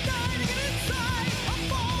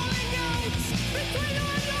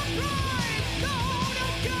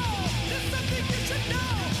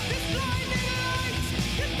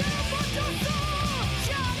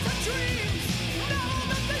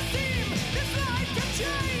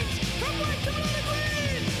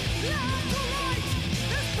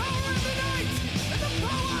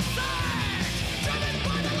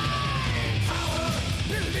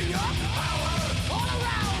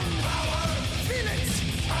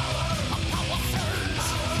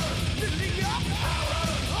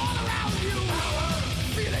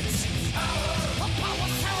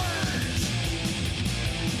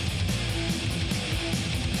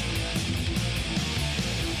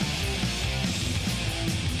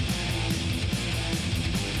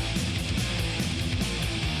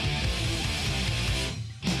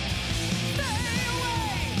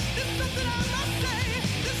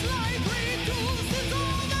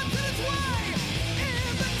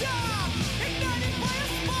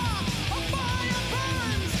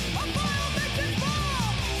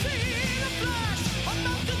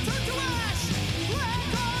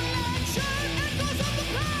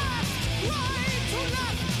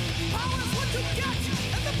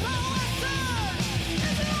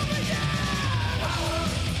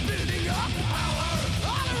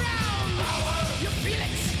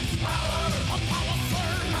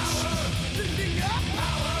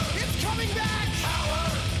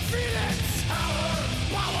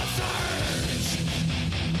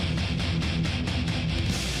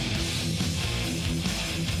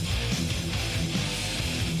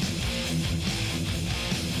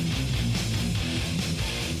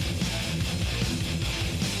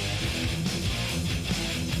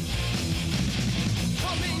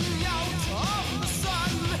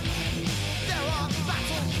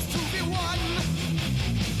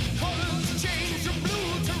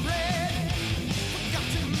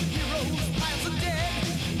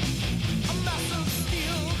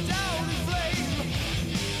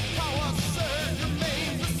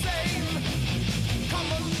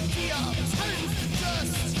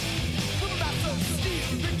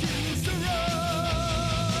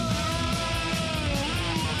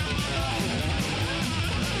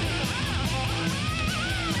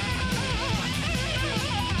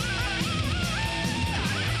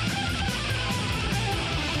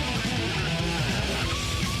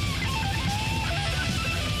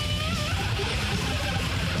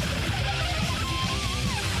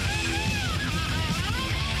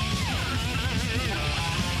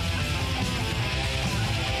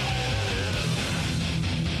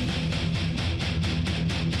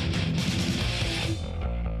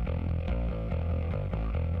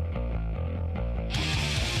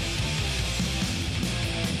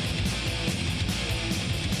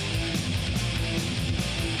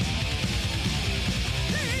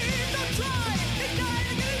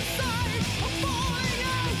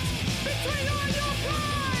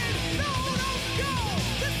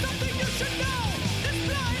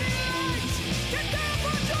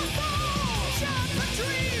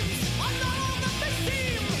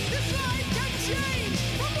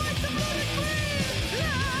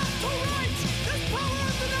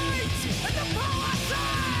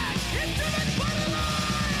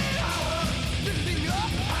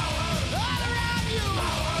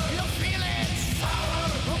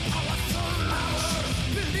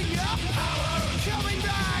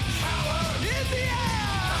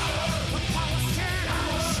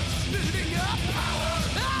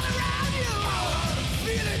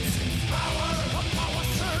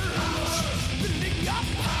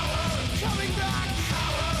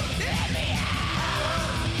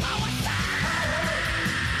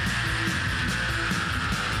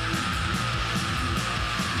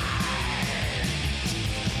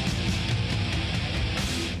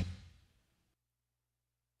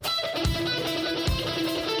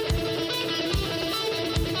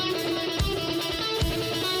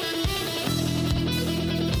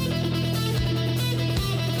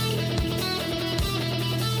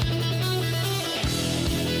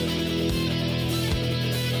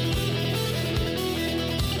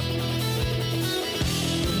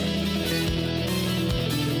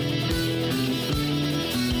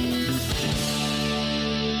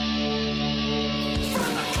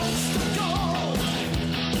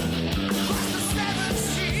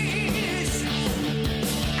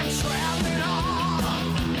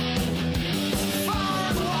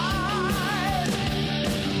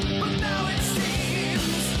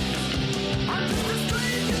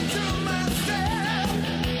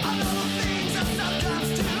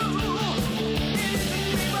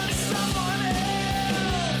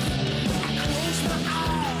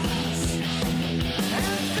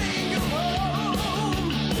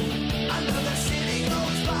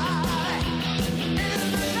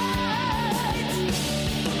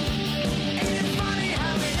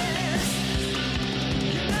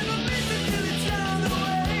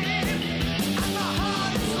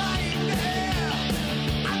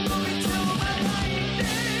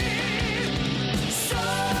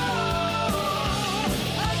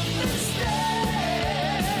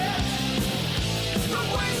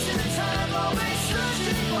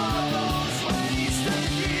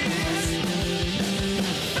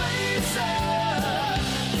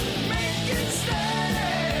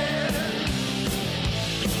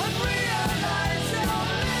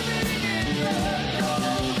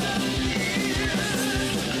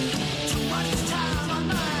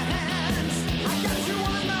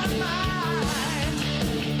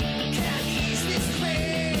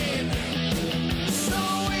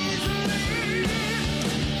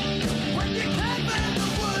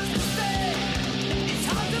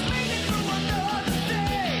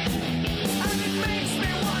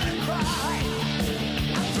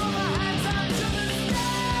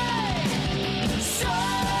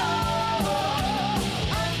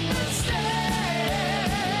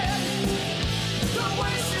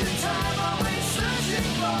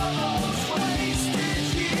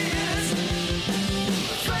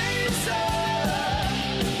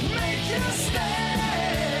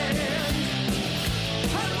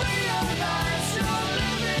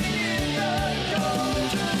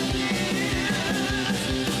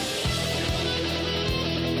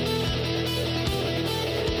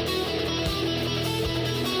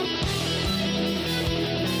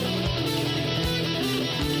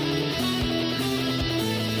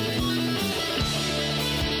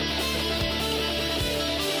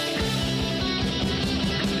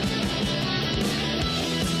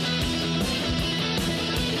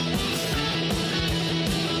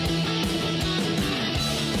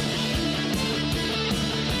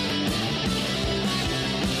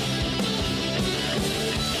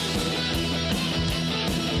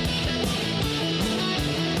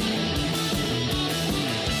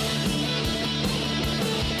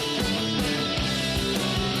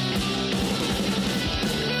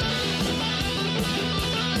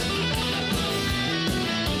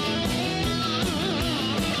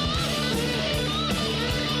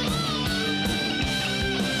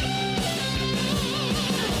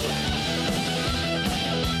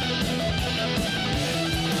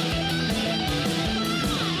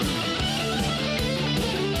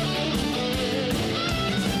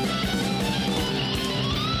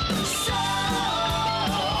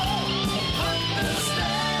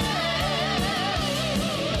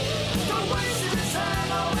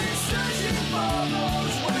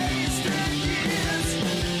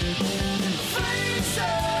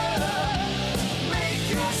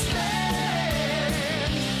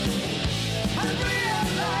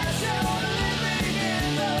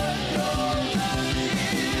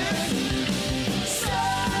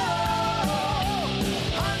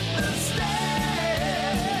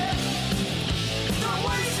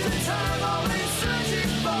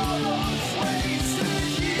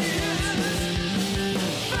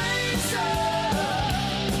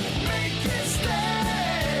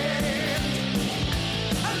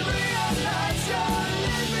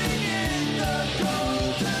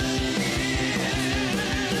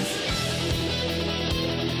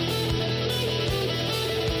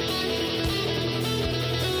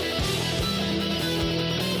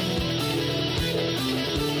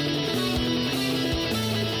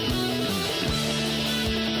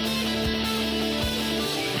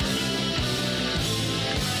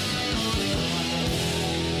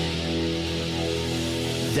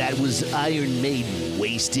That was Iron Maiden,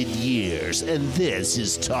 Wasted Years, and this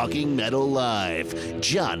is Talking Metal Live.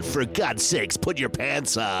 John, for God's sakes, put your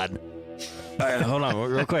pants on. All right, hold on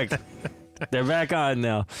real quick. They're back on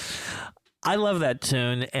now. I love that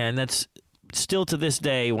tune, and that's still to this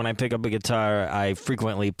day, when I pick up a guitar, I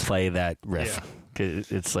frequently play that riff.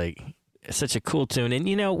 'Cause it's like, it's such a cool tune. And,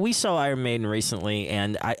 you know, we saw Iron Maiden recently,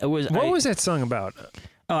 and What was that song about?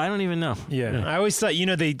 Oh, I don't even know. Yeah. I always thought, you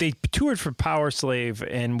know, they toured for Power Slave,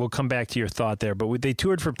 and we'll come back to your thought there, but they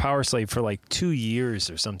toured for Power Slave for like 2 years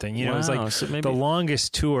or something. You know, it was like so maybe the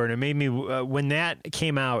longest tour, and it made me, when that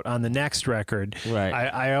came out on the next record, Right.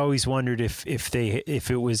 I always wondered if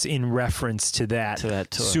it was in reference to that tour.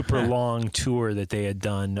 super long tour that they had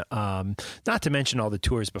done. Not to mention all the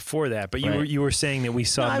tours before that, but Right. you were saying that we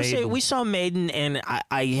saw I would say Maiden. we saw Maiden, and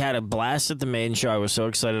I had a blast at the Maiden show. I was so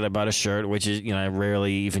excited. I bought a shirt, which is, you know, I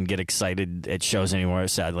rarely even get excited at shows anymore,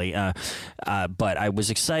 sadly. But I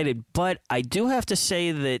was excited. But I do have to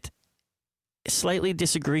say that, slightly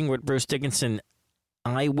disagreeing with Bruce Dickinson,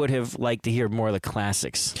 I would have liked to hear more of the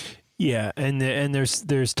classics. Yeah, and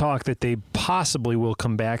there's talk that they possibly will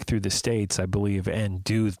come back through the States, I believe, and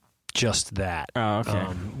do just that. Oh, okay.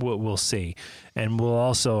 We'll see. And we'll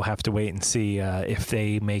also have to wait and see if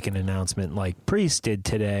they make an announcement like Priest did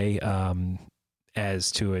today,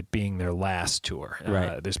 as to it being their last tour.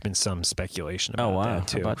 Right. There's been some speculation about that,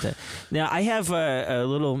 too. How about that? Now, I have a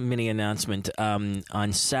little mini announcement.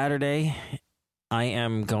 On Saturday, I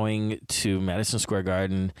am going to Madison Square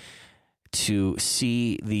Garden to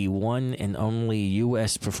see the one and only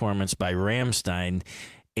U.S. performance by Rammstein.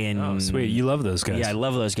 Oh, sweet. You love those guys. Yeah, I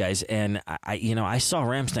love those guys. And, I saw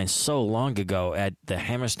Rammstein so long ago at the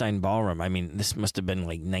Hammerstein Ballroom. I mean, this must have been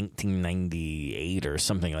like 1998 or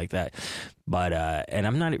something like that. But, and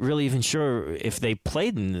I'm not really even sure if they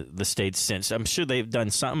played in the States since. I'm sure they've done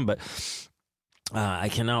something, but I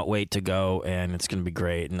cannot wait to go, and it's going to be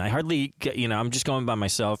great. And I hardly, I'm just going by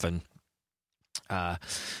myself, and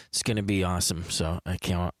it's going to be awesome. So I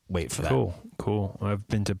can't wait for that. Cool. I've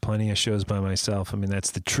been to plenty of shows by myself. I mean,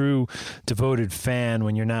 that's the true devoted fan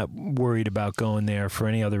when you're not worried about going there for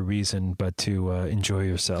any other reason but to enjoy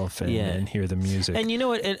yourself and hear the music. And you know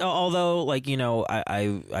what? Although,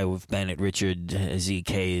 I've been at Richard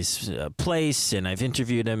ZK's place, and I've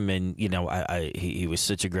interviewed him, and he was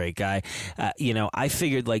such a great guy. I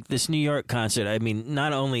figured this New York concert. I mean,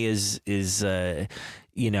 not only is it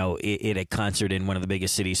a concert in one of the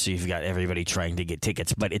biggest cities, so you've got everybody trying to get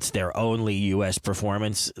tickets, but it's their only U.S.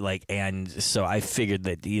 performance, and so I figured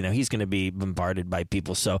that, he's going to be bombarded by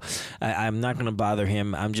people, so I'm not going to bother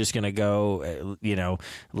him. I'm just going to go,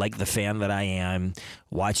 like the fan that I am,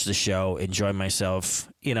 watch the show, enjoy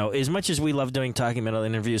myself. As much as we love doing Talking Metal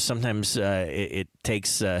interviews, sometimes it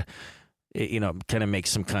takes... kind of makes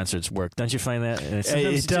some concerts work. Don't you find that?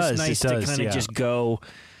 Sometimes it does. Just nice to kind of just go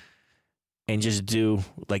and just do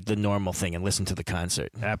the normal thing and listen to the concert.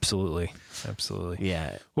 Absolutely.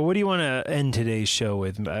 Yeah. Well, what do you want to end today's show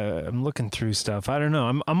with? I'm looking through stuff. I don't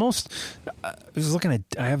know. I was looking at,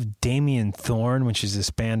 I have Damien Thorn, which is this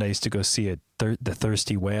band I used to go see at the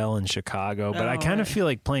Thirsty Whale in Chicago, but I kind of feel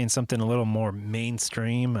like playing something a little more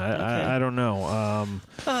mainstream. I don't know.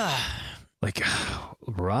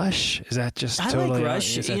 Rush? Is that just I totally? like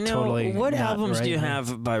Rush. What albums do you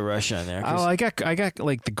have by Rush on there? Oh, I got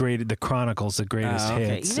the Chronicles, the greatest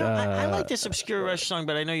hits. I like this obscure Rush song,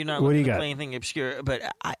 but I know you're not What do looking you to got? play anything obscure. But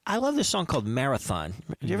I love this song called Marathon.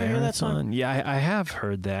 Did you ever hear that song? Yeah, I have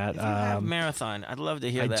heard that. If you have Marathon, I'd love to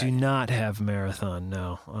hear that. I do not have Marathon.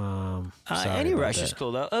 No. Any Rush is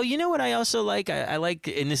cool though. Oh, you know what I also like? I like,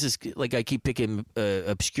 and this is I keep picking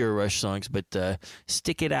obscure Rush songs, but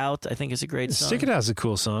 "Stick It Out" I think is a great song. Stick It Out is a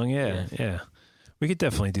cool song. Yeah. We could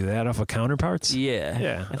definitely do that off of Counterparts.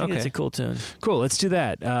 Yeah. I think it's a cool tune. Cool. Let's do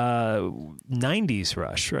that. 90s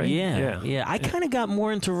Rush, right? Yeah. I kind of got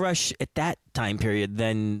more into Rush at that time period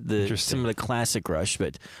than some of the classic Rush,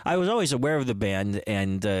 but I was always aware of the band,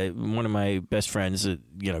 and one of my best friends,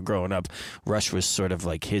 growing up, Rush was sort of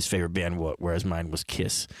like his favorite band, whereas mine was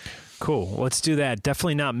Kiss. Cool. Let's do that.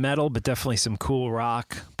 Definitely not metal, but definitely some cool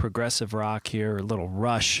rock, progressive rock here, a little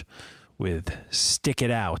Rush with Stick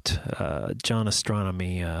It Out, John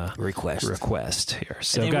Astronomy request here.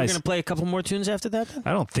 So, and then guys, we're going to play a couple more tunes after that, then?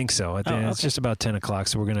 I don't think so. I think it's just about 10 o'clock,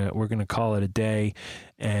 so we're gonna call it a day.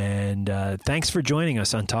 And thanks for joining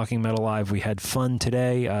us on Talking Metal Live. We had fun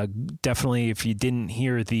today. Definitely, if you didn't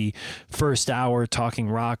hear the first hour Talking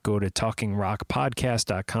Rock, go to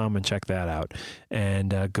talkingrockpodcast.com and check that out.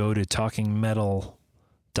 And go to talkingmetal.com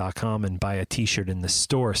and buy a t-shirt in the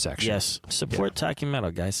store section. Yes. Support Talking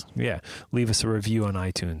Metal, guys. Yeah. Leave us a review on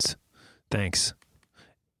iTunes. Thanks.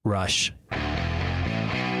 Rush.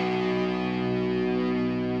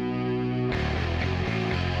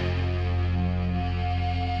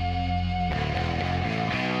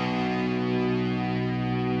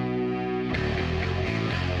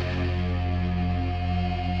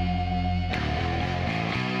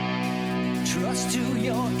 trust to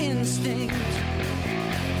your instinct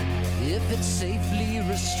if it's safely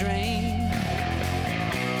restrained.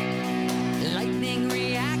 Lightning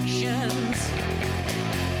reactions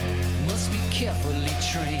must be carefully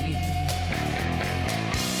trained.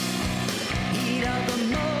 Heat of the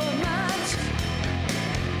moment,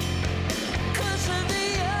 curse of the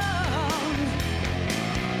young.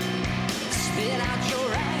 Spit out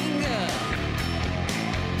your anger,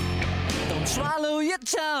 don't swallow your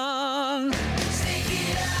tongue. Stick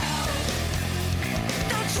it out,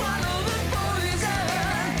 don't swallow the poison.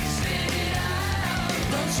 Spit it out,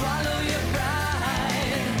 don't swallow your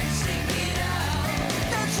pride. Stick it out,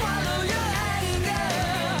 don't swallow your anger.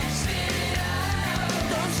 Spit it out,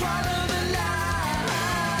 don't swallow the lies.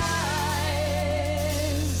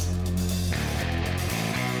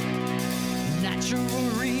 Natural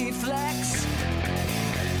reflex,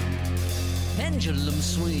 pendulum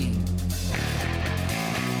swing.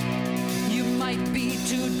 You might be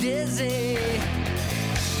too dizzy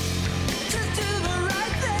to do the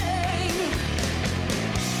right thing.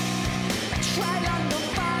 Try under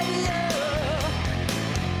fire,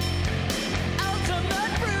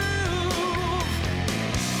 ultimate proof.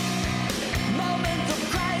 Moment of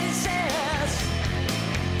crisis,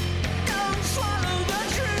 don't swallow the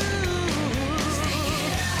truth. Stick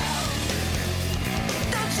it out,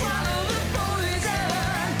 don't swallow the poison.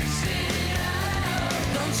 Spit it out,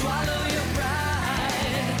 don't swallow your pride.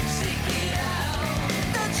 Stick it out,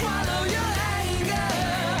 don't swallow your anger.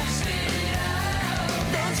 Spit it out,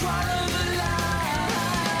 don't swallow the lies.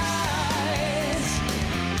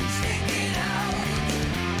 Stick it out,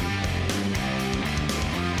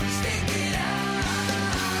 stick it out.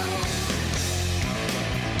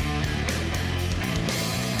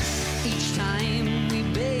 Each time we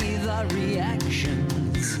bathe our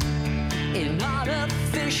reactions in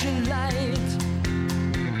artificial light,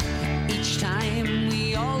 each time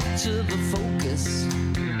we alter the focus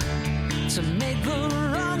to make the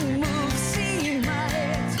wrong move seem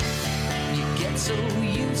right, you get so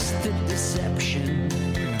used to deception,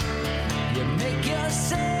 you make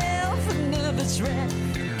yourself a nervous wreck.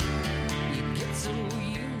 You get so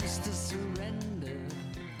used to surrender.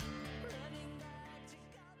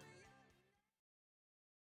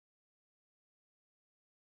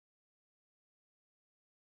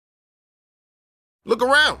 Look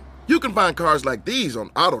around. You can find cars like these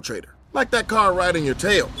on AutoTrader, like that car riding your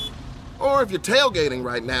tail. Or if you're tailgating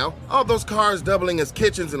right now, all those cars doubling as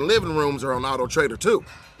kitchens and living rooms are on AutoTrader too.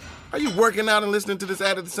 Are you working out and listening to this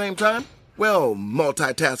ad at the same time? Well,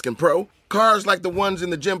 multitasking pro, cars like the ones in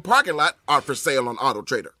the gym parking lot are for sale on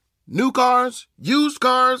AutoTrader. New cars, used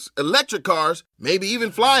cars, electric cars, maybe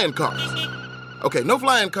even flying cars. Okay, no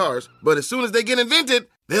flying cars, but as soon as they get invented,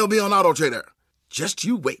 they'll be on AutoTrader. Just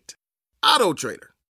you wait. AutoTrader.